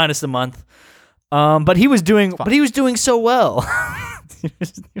 Plus or minus a month. But he was doing so well.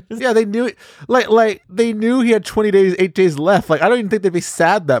 Yeah, they knew it. Like they knew he had 8 days left. Like, I don't even think they'd be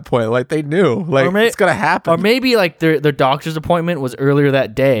sad at that point. Like, they knew, it's gonna happen. Or maybe like their doctor's appointment was earlier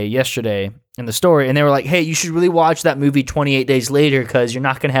that day, yesterday in the story, and they were like, "Hey, you should really watch that movie 28 days later because you're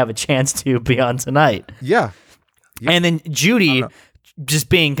not gonna have a chance to be on tonight." Yeah. And then Judy, just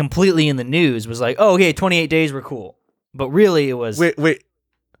being completely in the news, was like, "Oh, okay, 28 days were cool," but really it was. Wait.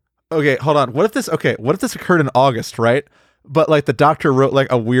 Okay, hold on. What if this occurred in August, right? But like the doctor wrote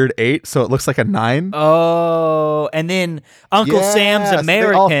like a weird 8, so it looks like a 9. Oh, and then Uncle Sam's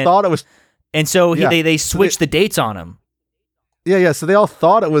American. They all thought it was, and so they switched the dates on him. Yeah. So they all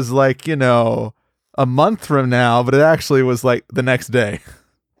thought it was like, a month from now, but it actually was like the next day.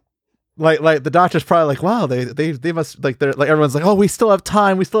 Like the doctor's probably like, wow, they must like they're like everyone's like, oh, we still have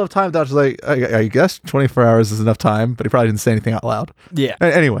time. The doctor's like, I guess 24 hours is enough time, but he probably didn't say anything out loud. Yeah.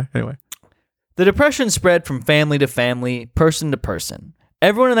 Anyway. The depression spread from family to family, person to person.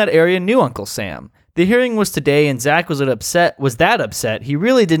 Everyone in that area knew Uncle Sam. The hearing was today, and Zach was that upset he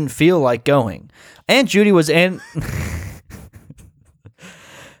really didn't feel like going. Aunt Judy was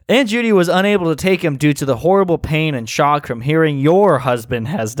unable to take him due to the horrible pain and shock from hearing your husband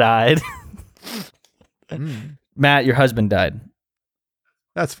has died. Matt, your husband died.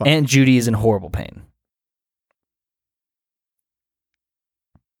 That's fine. Aunt Judy is in horrible pain.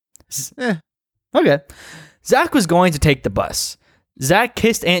 Okay. Zach was going to take the bus. Zach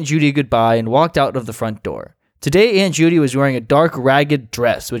kissed Aunt Judy goodbye and walked out of the front door. Today, Aunt Judy was wearing a dark, ragged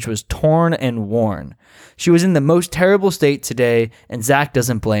dress, which was torn and worn. She was in the most terrible state today, and Zach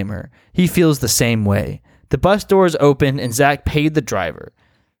doesn't blame her. He feels the same way. The bus doors opened, and Zach paid the driver.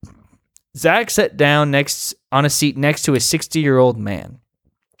 Zach sat down on a seat next to a 60-year-old man.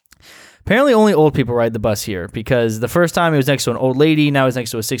 Apparently, only old people ride the bus here, because the first time he was next to an old lady, now he's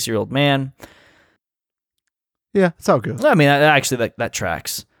next to a 60-year-old man. Yeah, it's all good. I mean, that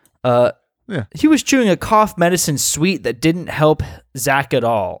tracks. Yeah, Yeah. He was chewing a cough medicine sweet that didn't help Zach at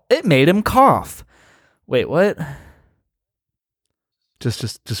all. It made him cough. Wait, what?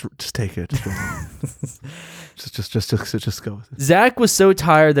 Just take it. Just go with it. Zach was so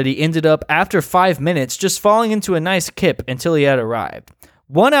tired that he ended up, after 5 minutes, just falling into a nice kip until he had arrived.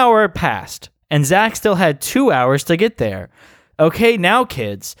 1 hour passed, and Zach still had 2 hours to get there. Okay, now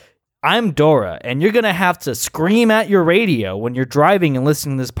kids, I'm Dora, and you're going to have to scream at your radio when you're driving and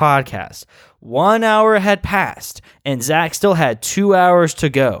listening to this podcast. 1 hour had passed, and Zach still had 2 hours to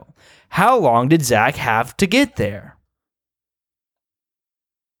go. How long did Zach have to get there?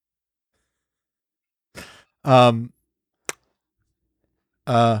 He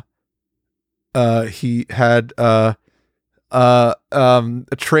had a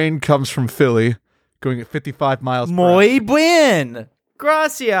train comes from Philly going at 55 miles per hour. Muy bien.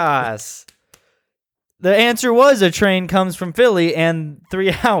 Gracias. The answer was a train comes from Philly and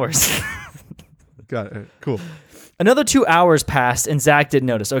 3 hours. Got it. Cool. Another 2 hours passed and Zach didn't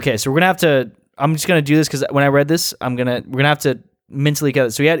notice. Okay, so we're gonna have to. I'm just gonna do this because when I read this, we're gonna have to mentally get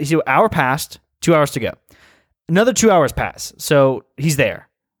it. So he's an hour passed, 2 hours to go. Another 2 hours pass, so he's there.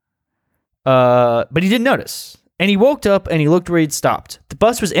 But he didn't notice, and he woke up and he looked where he'd stopped. The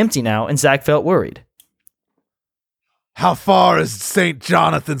bus was empty now, and Zach felt worried. How far is St.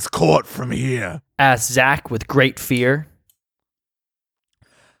 Jonathan's Court from here? Asked Zach with great fear.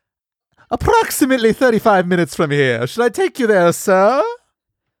 Approximately 35 minutes from here. Should I take you there, sir?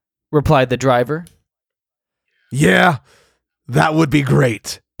 Replied the driver. Yeah, that would be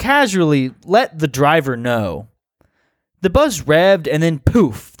great. Casually let the driver know. The bus revved and then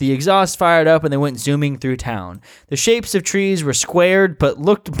poof, the exhaust fired up and they went zooming through town. The shapes of trees were squared but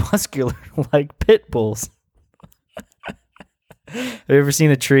looked muscular like pit bulls. Have you ever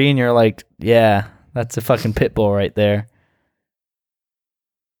seen a tree and you're like, yeah, that's a fucking pit bull right there.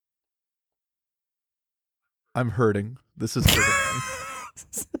 I'm hurting. This is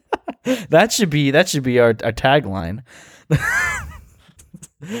hurting. That should be our tagline.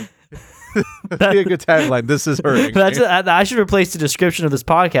 That'd be a good tagline. This is hurting. I should replace the description of this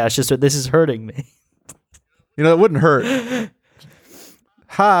podcast just with "This is hurting me." You know, it wouldn't hurt.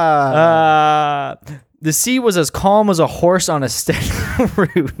 Ha. The sea was as calm as a horse on a steady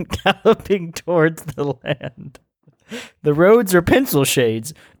route galloping towards the land. The roads are pencil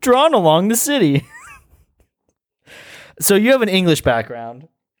shades drawn along the city. So you have an English background.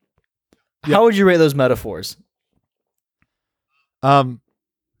 Yep. How would you rate those metaphors?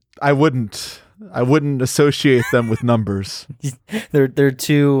 I wouldn't associate them with numbers. They're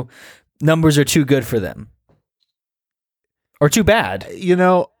too numbers are too good for them. Or too bad. You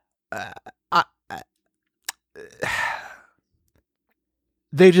know,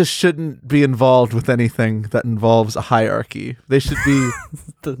 they just shouldn't be involved with anything that involves a hierarchy. They should be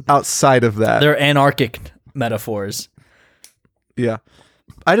outside of that. They're anarchic metaphors. Yeah.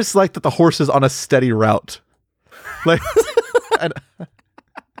 I just like that the horse is on a steady route. Like,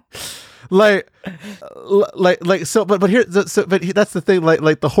 but here, that's the thing.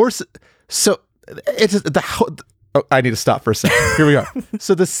 Like the horse. So it's just I need to stop for a second. Here we go.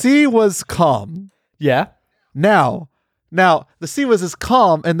 So the sea was calm. Yeah. Now the sea was as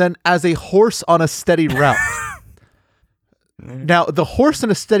calm, and then as a horse on a steady route. Now the horse on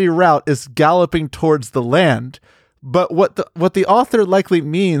a steady route is galloping towards the land. But what the author likely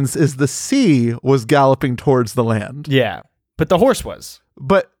means is the sea was galloping towards the land. Yeah, but the horse was.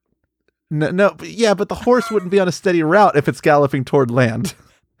 But but the horse wouldn't be on a steady route if it's galloping toward land.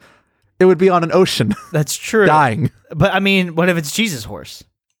 It would be on an ocean. That's true. Dying. But I mean, what if it's Jesus' horse?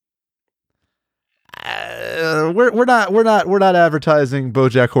 We're not advertising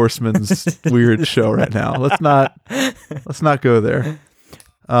BoJack Horseman's weird show right now. Let's not go there.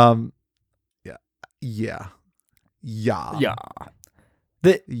 Yeah. Yeah.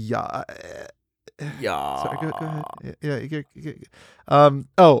 Sorry, go ahead.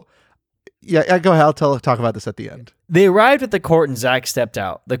 Go ahead. I'll talk about this at the end. They arrived at the court and Zach stepped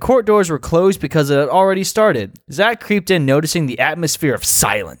out. The court doors were closed because it had already started. Zach creeped in, noticing the atmosphere of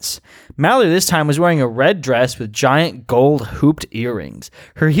silence. Mallory this time was wearing a red dress with giant gold hooped earrings.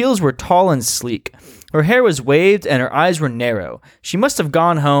 Her heels were tall and sleek. Her hair was waved and her eyes were narrow. She must have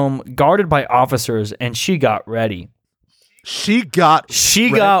gone home, guarded by officers, and she got ready. She got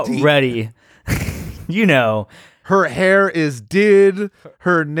ready. You know. Her hair is did.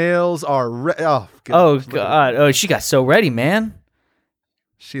 Her nails are God. Oh, she got so ready, man.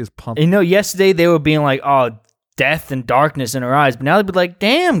 She is pumped. You know, yesterday they were being like, oh, death and darkness in her eyes. But now they'd be like,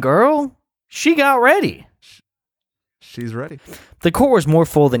 damn, girl. She got ready. She's ready. The court was more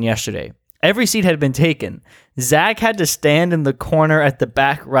full than yesterday. Every seat had been taken. Zach had to stand in the corner at the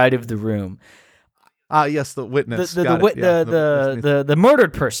back right of the room. Yes, the witness. The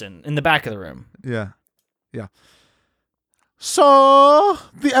murdered person in the back of the room. Yeah. So,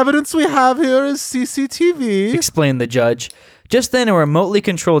 the evidence we have here is CCTV. Explained the judge. Just then, a remotely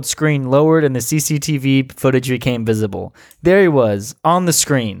controlled screen lowered and the CCTV footage became visible. There he was, on the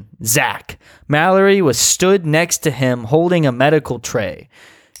screen, Zach. Mallory was stood next to him holding a medical tray.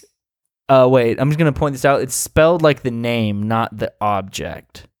 Wait, I'm just going to point this out. It's spelled like the name, not the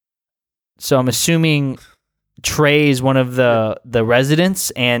object. So I'm assuming Trey is one of the residents,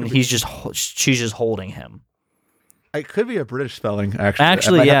 and she's just holding him. It could be a British spelling, actually.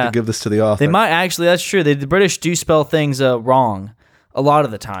 Actually, I might yeah. have to give this to the author. They might actually. That's true. The British do spell things wrong a lot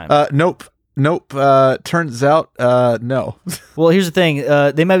of the time. Nope. Turns out, no. Well, here's the thing.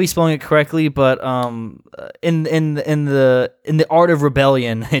 They might be spelling it correctly, but in the art of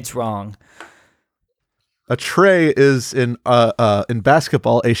rebellion, it's wrong. A tray is in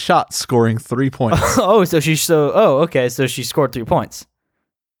basketball a shot scoring 3 points. So she scored 3 points.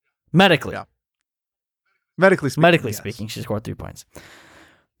 Medically. Yeah. Medically speaking, she scored 3 points.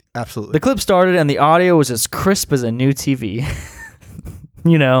 Absolutely. The clip started and the audio was as crisp as a new TV.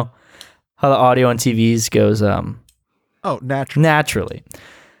 You know how the audio on TVs goes naturally.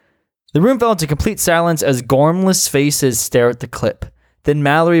 The room fell into complete silence as gormless faces stare at the clip. Then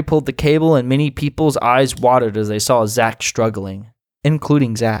Mallory pulled the cable and many people's eyes watered as they saw Zach struggling,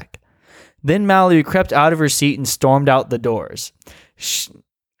 including Zach. Then Mallory crept out of her seat and stormed out the doors.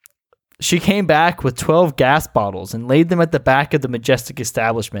 She came back with 12 gas bottles and laid them at the back of the majestic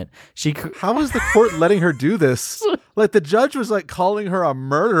establishment. How is the court letting her do this? Like, the judge was like calling her a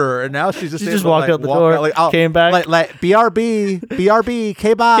murderer, and now she's just walked out the door, came back. Like BRB,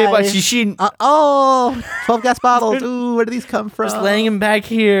 K-bye. She 12 gas bottles. Ooh, where do these come from? Just laying him back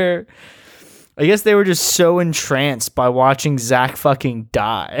here. I guess they were just so entranced by watching Zach fucking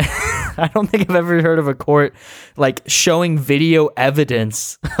die. I don't think I've ever heard of a court like showing video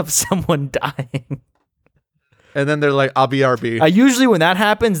evidence of someone dying. And then they're like, I'll be RB. Usually when that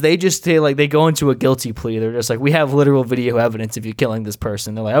happens, they just say like they go into a guilty plea. They're just like, we have literal video evidence of you killing this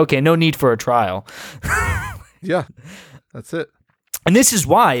person. They're like, okay, no need for a trial. Yeah, that's it. And this is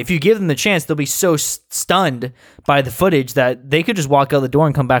why, if you give them the chance, they'll be so stunned by the footage that they could just walk out the door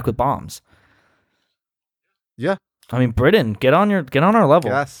and come back with bombs. Yeah. I mean, Britain, get on our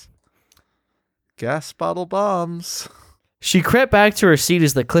level. Gas bottle bombs. She crept back to her seat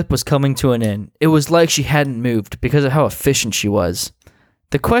as the clip was coming to an end. It was like she hadn't moved because of how efficient she was.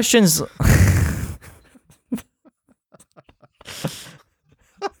 The questions...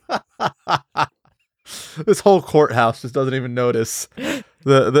 This whole courthouse just doesn't even notice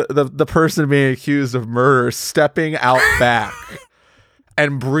the person being accused of murder stepping out back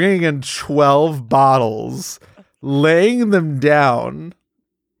and bringing in 12 bottles, laying them down.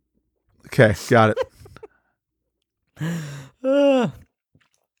 Okay, got it.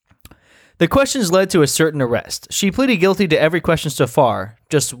 The questions led to a certain arrest. She pleaded guilty to every question so far.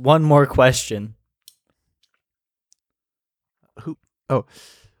 Just one more question.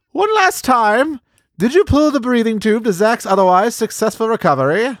 One last time. Did you pull the breathing tube to Zach's otherwise successful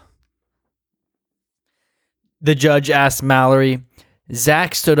recovery? The judge asked Mallory.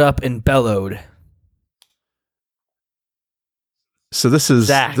 Zach stood up and bellowed. So this is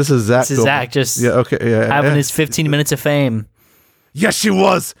Zach. This is Zach just having his 15 minutes of fame. Yes, she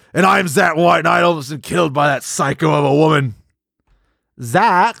was. And I am Zach White, and I almost been killed by that psycho of a woman.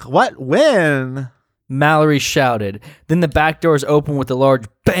 Zach, what? When? Mallory shouted. Then the back doors opened with a large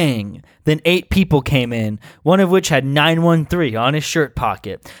bang. Then 8 people came in, one of which had 913 on his shirt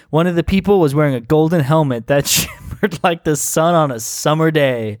pocket. One of the people was wearing a golden helmet that shimmered like the sun on a summer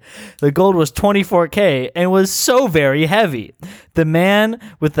day. The gold was 24K and was so very heavy. The man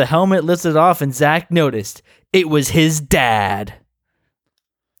with the helmet lifted off and Zach noticed. It was his dad.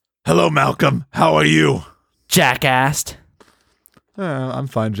 Hello, Malcolm. How are you? Jack asked. I'm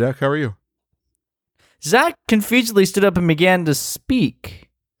fine, Jack. How are you? Zach confusedly stood up and began to speak.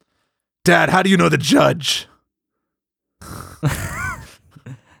 Dad, how do you know the judge?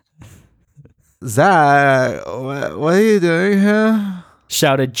 Zach, what are you doing here?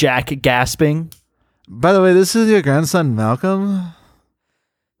 Shouted Jack, gasping. By the way, this is your grandson, Malcolm?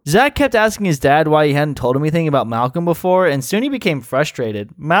 Zach kept asking his dad why he hadn't told him anything about Malcolm before, and soon he became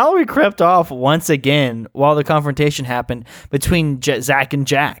frustrated. Mallory crept off once again while the confrontation happened between Zach and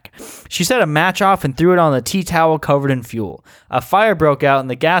Jack. She set a match off and threw it on the tea towel covered in fuel. A fire broke out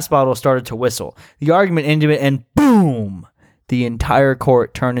and the gas bottle started to whistle. The argument ended and boom! The entire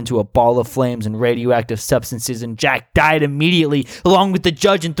court turned into a ball of flames and radioactive substances, and Jack died immediately, along with the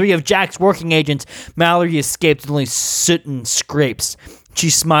judge and 3 of Jack's working agents. Mallory escaped with only soot and scrapes. She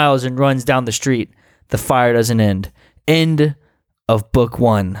smiles and runs down the street. The fire doesn't end. End of book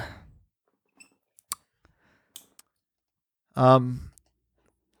 1.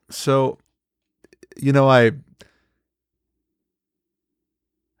 So,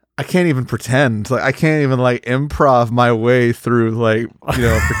 I can't even pretend. Like, I can't even like improv my way through like,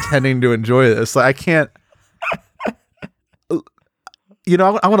 pretending to enjoy this. Like, I can't. I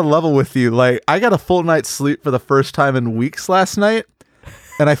want to level with you. Like, I got a full night's sleep for the first time in weeks last night,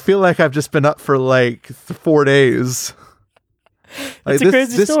 and I feel like I've just been up for like 4 days. It's a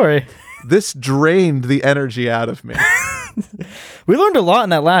crazy story. This drained the energy out of me. We learned a lot in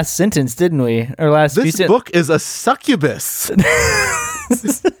that last sentence, didn't we? Or last. This book is a succubus.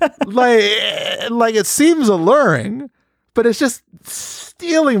 like it seems alluring, but it's just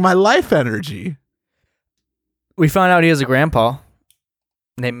stealing my life energy. We found out he has a grandpa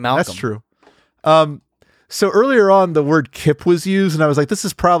named Malcolm. That's true. So earlier on, the word "kip" was used, and I was like, "This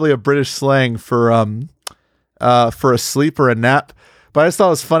is probably a British slang for a sleep or a nap." But I just thought it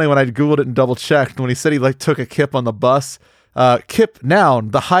was funny when I Googled it and double checked. When he said he like took a kip on the bus, kip,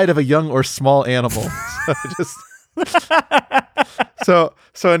 noun, the hide of a young or small animal. So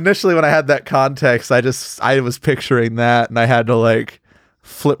initially when I had that context, I was picturing that, and I had to like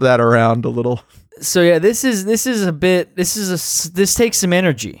flip that around a little. So yeah, this takes some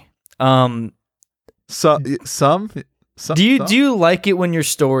energy. Do you like it when your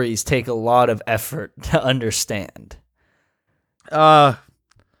stories take a lot of effort to understand? In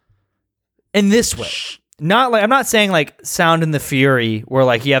this way, not like I'm not saying like Sound and the Fury, where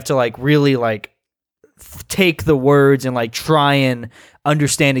like you have to like really like take the words and like try and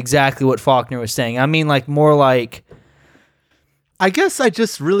understand exactly what Faulkner was saying. I mean, like more like. I guess I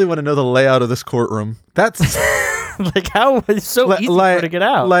just really want to know the layout of this courtroom. That's like how it's so easy for her to get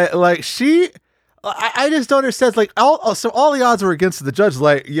out. I just don't understand. Like all the odds were against the judge.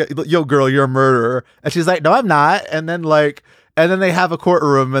 Like, yo, girl, you're a murderer, and she's like, no, I'm not. And then they have a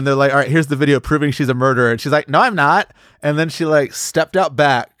courtroom, and they're like, all right, here's the video proving she's a murderer, and she's like, no, I'm not. And then she like stepped out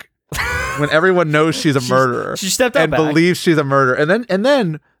back when everyone knows she's a murderer. She stepped out and back. believes she's a murderer. And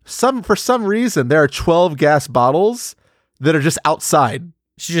then for some reason there are 12 gas bottles that are just outside.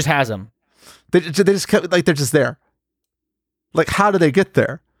 She just has them. They just kept, like, they're just there. Like, how do they get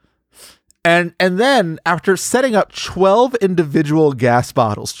there? And then after setting up 12 individual gas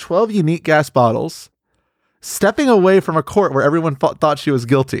bottles, 12 unique gas bottles, stepping away from a court where everyone thought she was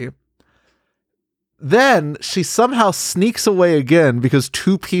guilty, then she somehow sneaks away again because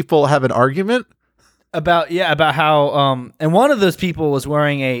 2 people have an argument about how and one of those people was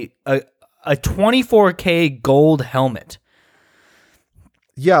wearing a 24K gold helmet.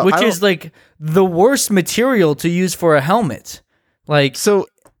 Yeah, which is like the worst material to use for a helmet. Like, so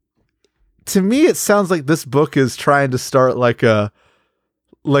to me, it sounds like this book is trying to start like a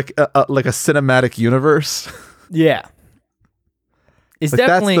cinematic universe. Yeah, it's like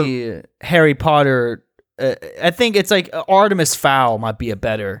definitely Harry Potter. I think it's like Artemis Fowl might be a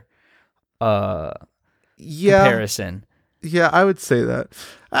better comparison. Yeah, I would say that.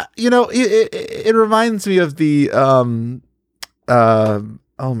 It reminds me of the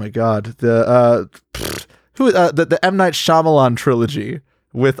oh my god, the M. Night Shyamalan trilogy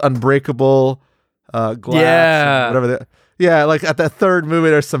with Unbreakable, Glass, whatever. Like at the third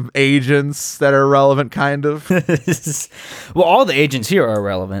movie, there's some agents that are relevant, kind of. Well, all the agents here are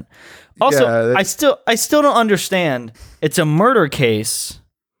relevant. Also, I still don't understand. It's a murder case,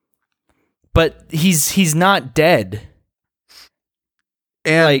 but he's not dead.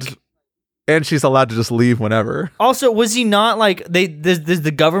 And she's allowed to just leave whenever. Also, was he not like does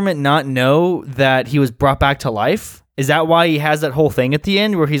the government not know that he was brought back to life? Is that why he has that whole thing at the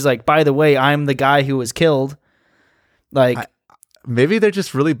end where he's like, by the way, I'm the guy who was killed? Like, maybe they're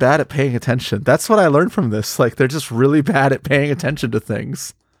just really bad at paying attention. That's what I learned from this. Like, they're just really bad at paying attention to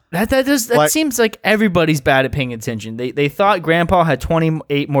things. That seems like everybody's bad at paying attention. They thought Grandpa had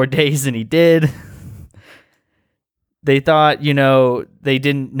 28 more days than he did. They thought, they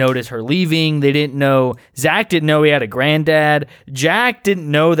didn't notice her leaving. They didn't know. Zach didn't know he had a granddad. Jack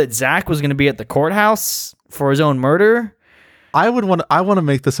didn't know that Zach was going to be at the courthouse for his own murder. I want to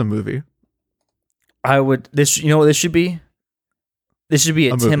make this a movie. This should be? This should be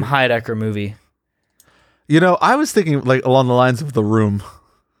a Tim movie. Heidecker movie. I was thinking like along the lines of The Room.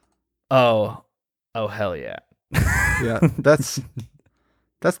 Oh, hell yeah. Yeah, that's the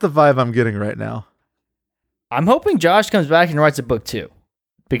vibe I'm getting right now. I'm hoping Josh comes back and writes a book too,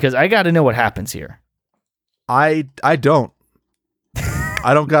 because I got to know what happens here. I don't.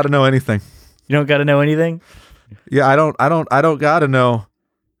 I don't got to know anything. You don't got to know anything? Yeah, I don't got to know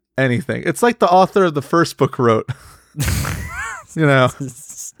anything. It's like the author of the first book wrote.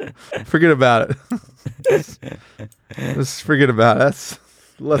 Forget about it. Just forget about it. That's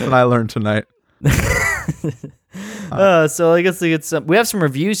the lesson I learned tonight. So I guess we have some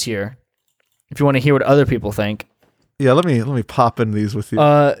reviews here. If you want to hear what other people think. Yeah, let me pop in these with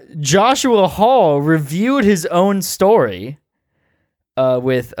you. Joshua Hall reviewed his own story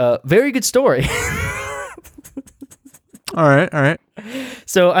with a very good story. All right.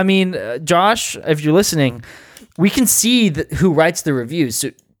 So, I mean, Josh, if you're listening, we can see who writes the reviews.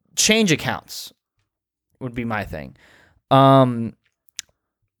 So change accounts would be my thing. Then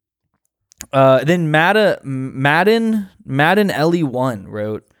Madden Ellie1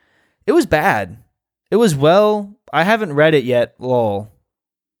 wrote, "It was bad. It was I haven't read it yet. Lol."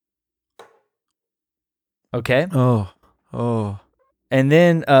 Okay. Oh. And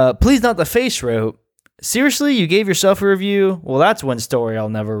then Please Not the Face wrote, "Seriously, you gave yourself a review? Well, that's one story I'll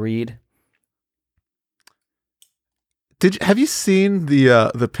never read." Have you seen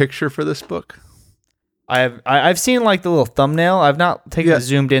the picture for this book? I've seen like the little thumbnail. I've not taken a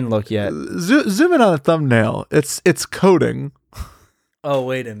zoomed in look yet. Zoom in on the thumbnail. It's coding. Oh,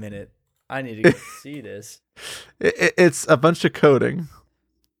 wait a minute. I need to see this. It's a bunch of coding.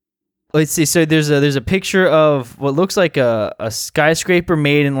 Let's see. So there's a picture of what looks like a skyscraper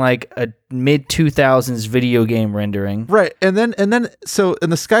made in like a mid 2000s video game rendering. Right, and then so in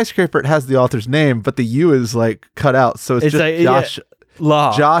the skyscraper it has the author's name, but the U is like cut out, so it's just like, Josh.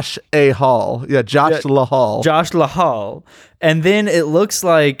 Law. Josh A. Hall. Yeah, Josh Lahall. Josh Lahall. And then it looks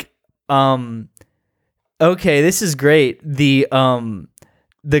like okay, this is great.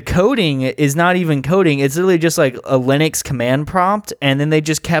 The coding is not even coding. It's literally just like a Linux command prompt, and then they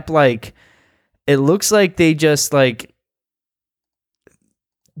just kept like it looks like they just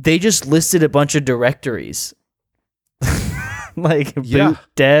listed a bunch of directories. Like boot,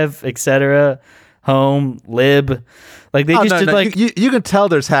 dev, etc., home, lib. Like they did like you can tell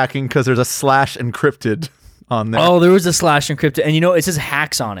there's hacking because there's a / encrypted on there. Oh, there was a / encrypted, and it says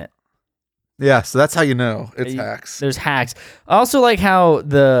hacks on it. Yeah, so that's how you know it's hacks. There's hacks. I also like how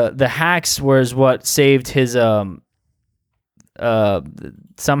the hacks was what saved his somehow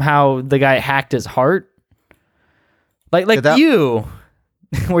the guy hacked his heart. Like you,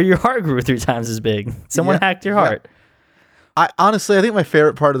 where your heart grew 3 times as big. Someone hacked your heart. I think my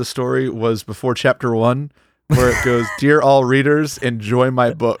favorite part of the story was before chapter 1, where it goes, "Dear all readers, enjoy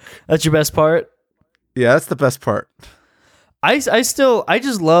my book." That's your best part? Yeah, that's the best part. I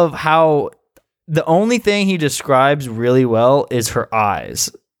just love how the only thing he describes really well is her eyes.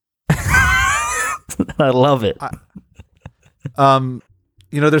 I love it.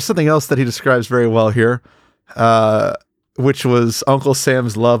 There's something else that he describes very well here, which was Uncle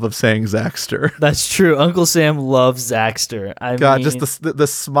Sam's love of saying Zaxter. That's true. Uncle Sam loves Zaxter. I mean, just the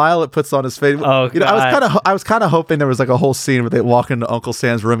smile it puts on his face. Oh, God. I was kind of hoping there was like a whole scene where they walk into Uncle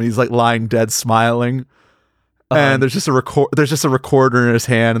Sam's room and he's like lying dead, smiling. And there's just a recorder in his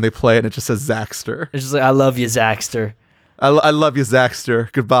hand, and they play it, and it just says Zaxter. It's just like, "I love you, Zaxter. I love you,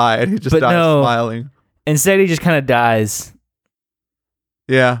 Zaxter. Goodbye." And he just dies smiling. Instead, he just kind of dies.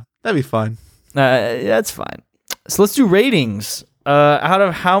 Yeah, that'd be fine. That's fine. So let's do ratings. Out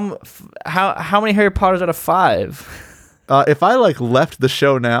of how many Harry Potters out of 5? If I left the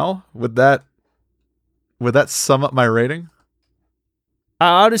show now, would that sum up my rating?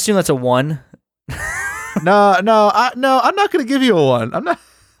 I would assume that's a 1. No, I'm not going to give you a 1. I'm not.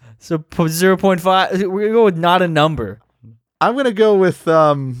 So 0.5. We're gonna go with not a number. I'm gonna go with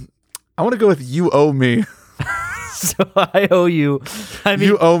I want to go with "You Owe Me." So I owe you. I mean,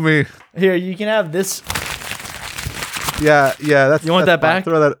 you owe me. Here, you can have this. Yeah. That's. You want that back?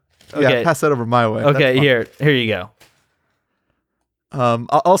 Throw that. Okay. Yeah, pass that over my way. Okay, here you go.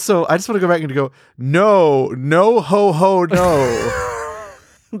 Also, I just want to go back and go. No, ho ho, no.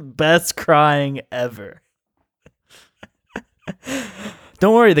 Best crying ever.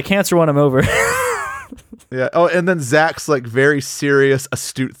 Don't worry, the cancer one I'm over. Yeah. Oh, and then Zach's very serious,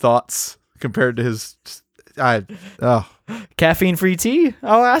 astute thoughts compared to his. Caffeine-free tea?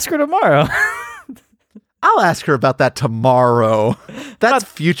 I'll ask her tomorrow. I'll ask her about that tomorrow. That's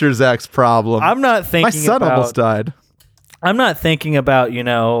future Zach's problem. I'm not thinking. My son almost died. I'm not thinking about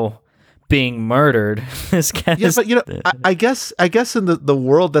being murdered. But I guess in the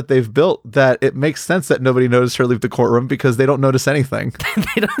world that they've built, that it makes sense that nobody noticed her leave the courtroom because they don't notice anything.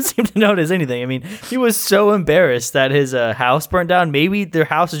 They don't seem to notice anything. I mean, he was so embarrassed that his house burned down. Maybe their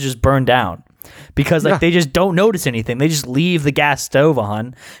house is just burned down. because like they just don't notice anything. They just leave the gas stove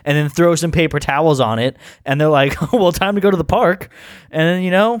on and then throw some paper towels on it, and they're like, "Oh, well, time to go to the park," and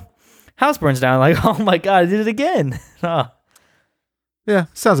then house burns down. Like, oh my god, I did it again. Yeah,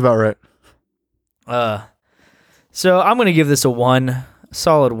 sounds about right. So I'm gonna give this a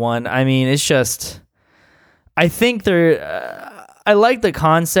solid 1. I mean, it's just, I think I like the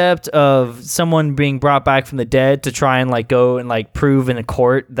concept of someone being brought back from the dead to try and like go and like prove in a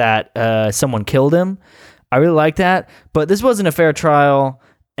court that someone killed him. I really like that, but this wasn't a fair trial,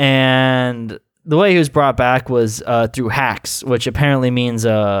 and the way he was brought back was through hacks, which apparently means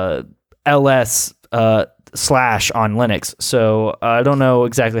ls / on Linux. So I don't know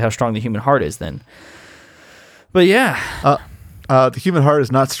exactly how strong the human heart is then. But yeah. The human heart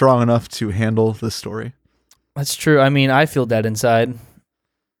is not strong enough to handle this story. That's true. I mean, I feel dead inside.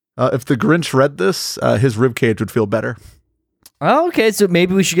 If the Grinch read this, his ribcage would feel better. Oh, okay. So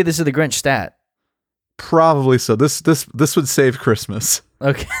maybe we should get this to the Grinch stat. Probably so. This would save Christmas.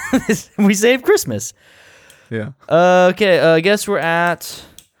 Okay. We saved Christmas. Yeah. Okay. I guess we're at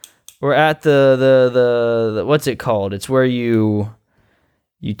the what's it called? It's where you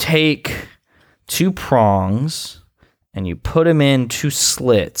take 2 prongs and you put them in 2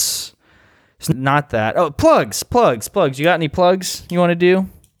 slits. It's not that. Oh, plugs. You got any plugs you want to do?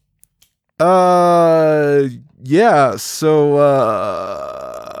 Yeah. So,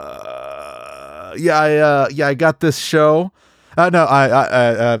 I got this show.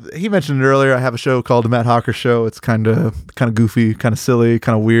 No, he mentioned it earlier. I have a show called The Matt Hawker Show. It's kind of goofy, kind of silly,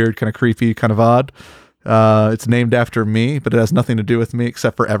 kind of weird, kind of creepy, kind of odd. It's named after me, but it has nothing to do with me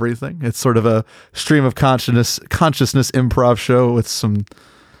except for everything. It's sort of a stream of consciousness improv show with some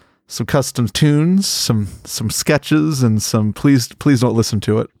custom tunes, some sketches, and some please don't listen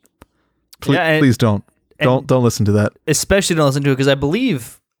to it. Please don't listen to that. Especially don't listen to it, because I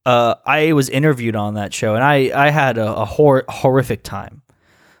believe I was interviewed on that show, and I had a horrific time.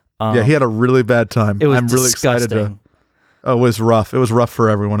 Yeah, he had a really bad time. It was I'm really disgusting. excited it was rough. It was rough for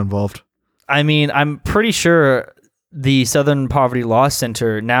everyone involved. I mean, I'm pretty sure the Southern Poverty Law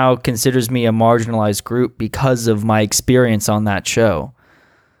Center now considers me a marginalized group because of my experience on that show.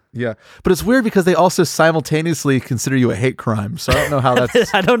 Yeah, but it's weird because they also simultaneously consider you a hate crime. So I don't know how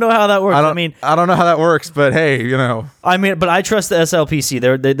that's. I don't know how that works. I don't know how that works, but hey, I mean, but I trust the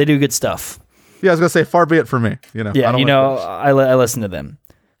SLPC. They do good stuff. Yeah, I was gonna say, far be it from me. Yeah, I listen to them.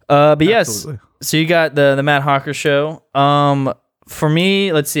 But Absolutely. Yes, so you got the Matt Hawker Show. For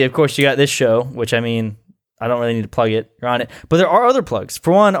me, let's see. Of course, you got this show, which I mean, I don't really need to plug it. You're on it, but there are other plugs.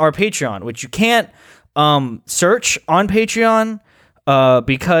 For one, our Patreon, which you can't search on Patreon.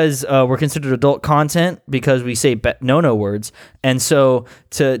 Because we're considered adult content because we say no words. And so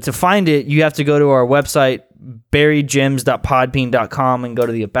to find it, you have to go to our website, barrygems.podbean.com, and go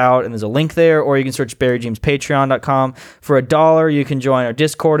to the About, and there's a link there, or you can search barrygemspatreon.com. For $1, you can join our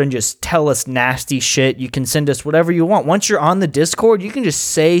Discord and just tell us nasty shit. You can send us whatever you want. Once you're on the Discord, you can just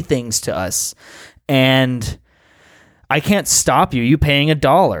say things to us, and I can't stop you paying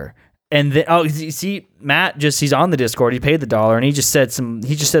 $1. And then, see, Matt he's on the Discord. He paid the $1, and he just said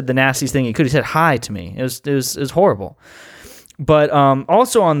the nastiest thing he could. He said hi to me. It was horrible. But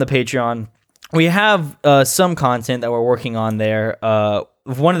also on the Patreon, we have some content that we're working on there.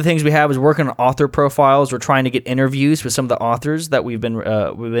 One of the things we have is working on author profiles. We're trying to get interviews with some of the authors that we've been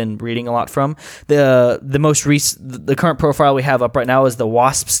reading a lot from. The most recent, the current profile we have up right now is the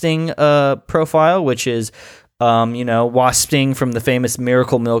Wasp Sting profile, which is Wasp Sting from the famous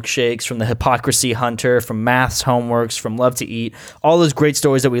Miracle Milkshakes, from the Hypocrisy Hunter, from Math's Homeworks, from Love to Eat, all those great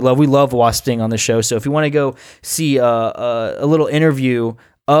stories that we love. We love Wasp Sting on the show. So if you want to go see a little interview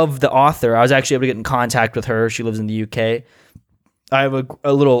of the author, I was actually able to get in contact with her. She lives in the UK. I have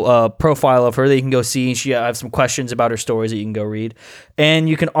a little profile of her that you can go see. I have some questions about her stories that you can go read. And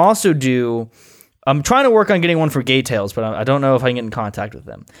you can also I'm trying to work on getting one for Gay Tales, but I don't know if I can get in contact with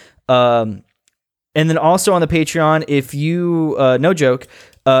them. And then also on the Patreon, if you, no joke,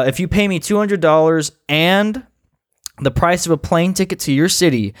 if you pay me $200 and the price of a plane ticket to your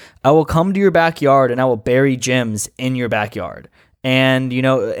city, I will come to your backyard and I will bury gems in your backyard. And,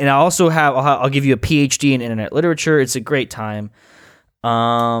 and I also I'll give you a PhD in internet literature. It's a great time.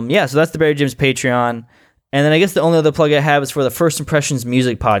 So that's the Barry Gems Patreon. And then I guess the only other plug I have is for the First Impressions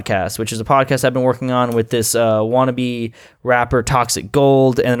Music Podcast, which is a podcast I've been working on with this wannabe rapper Toxic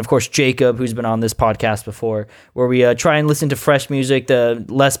Gold, and then of course Jacob, who's been on this podcast before, where we try and listen to fresh music, the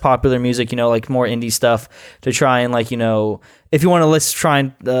less popular music, like more indie stuff, to try and if you want to try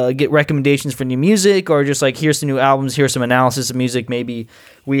and get recommendations for new music, or just here's some new albums, here's some analysis of music. Maybe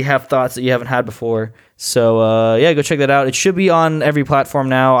we have thoughts that you haven't had before. So yeah, go check that out. It should be on every platform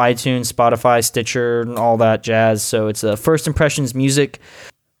now: iTunes, Spotify, Stitcher, and all that jazz. So it's First Impressions Music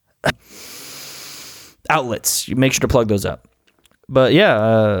outlets. You make sure to plug those up. But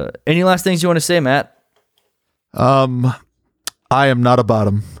yeah, any last things you want to say, Matt? I am not a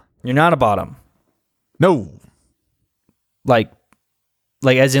bottom. You're not a bottom. No. Like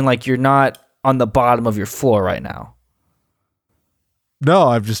as in like you're not on the bottom of your floor right now. No,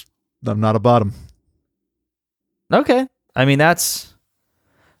 I'm not a bottom. Okay. I mean,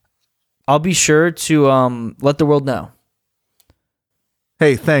 I'll be sure to let the world know.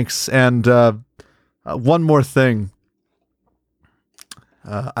 Hey, thanks. And one more thing.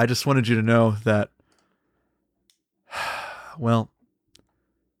 I just wanted you to know that, well,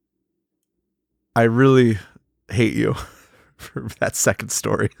 I really hate you for that second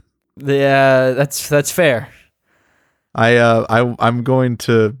story. Yeah, that's fair. I'm going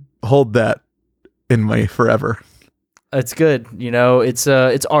to hold that in my forever. It's good. It's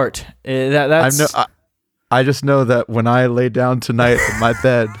art. That's I just know that when I lay down tonight in my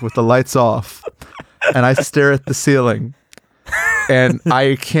bed with the lights off and I stare at the ceiling and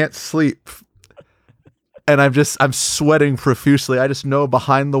I can't sleep and I'm sweating profusely. I just know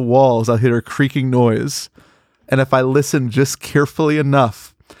behind the walls I'll hear a creaking noise. And if I listen just carefully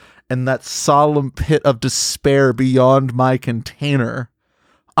enough, and that solemn pit of despair beyond my container,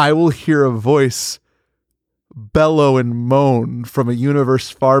 I will hear a voice bellow and moan from a universe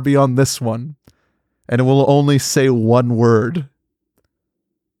far beyond this one, and it will only say one word: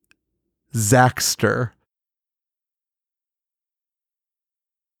 Zaxter.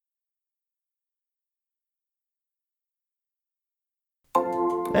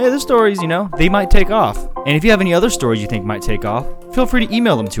 Hey, the stories, they might take off. And if you have any other stories you think might take off, feel free to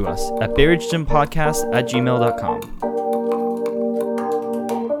email them to us at berridgetonpodcast@gmail.com.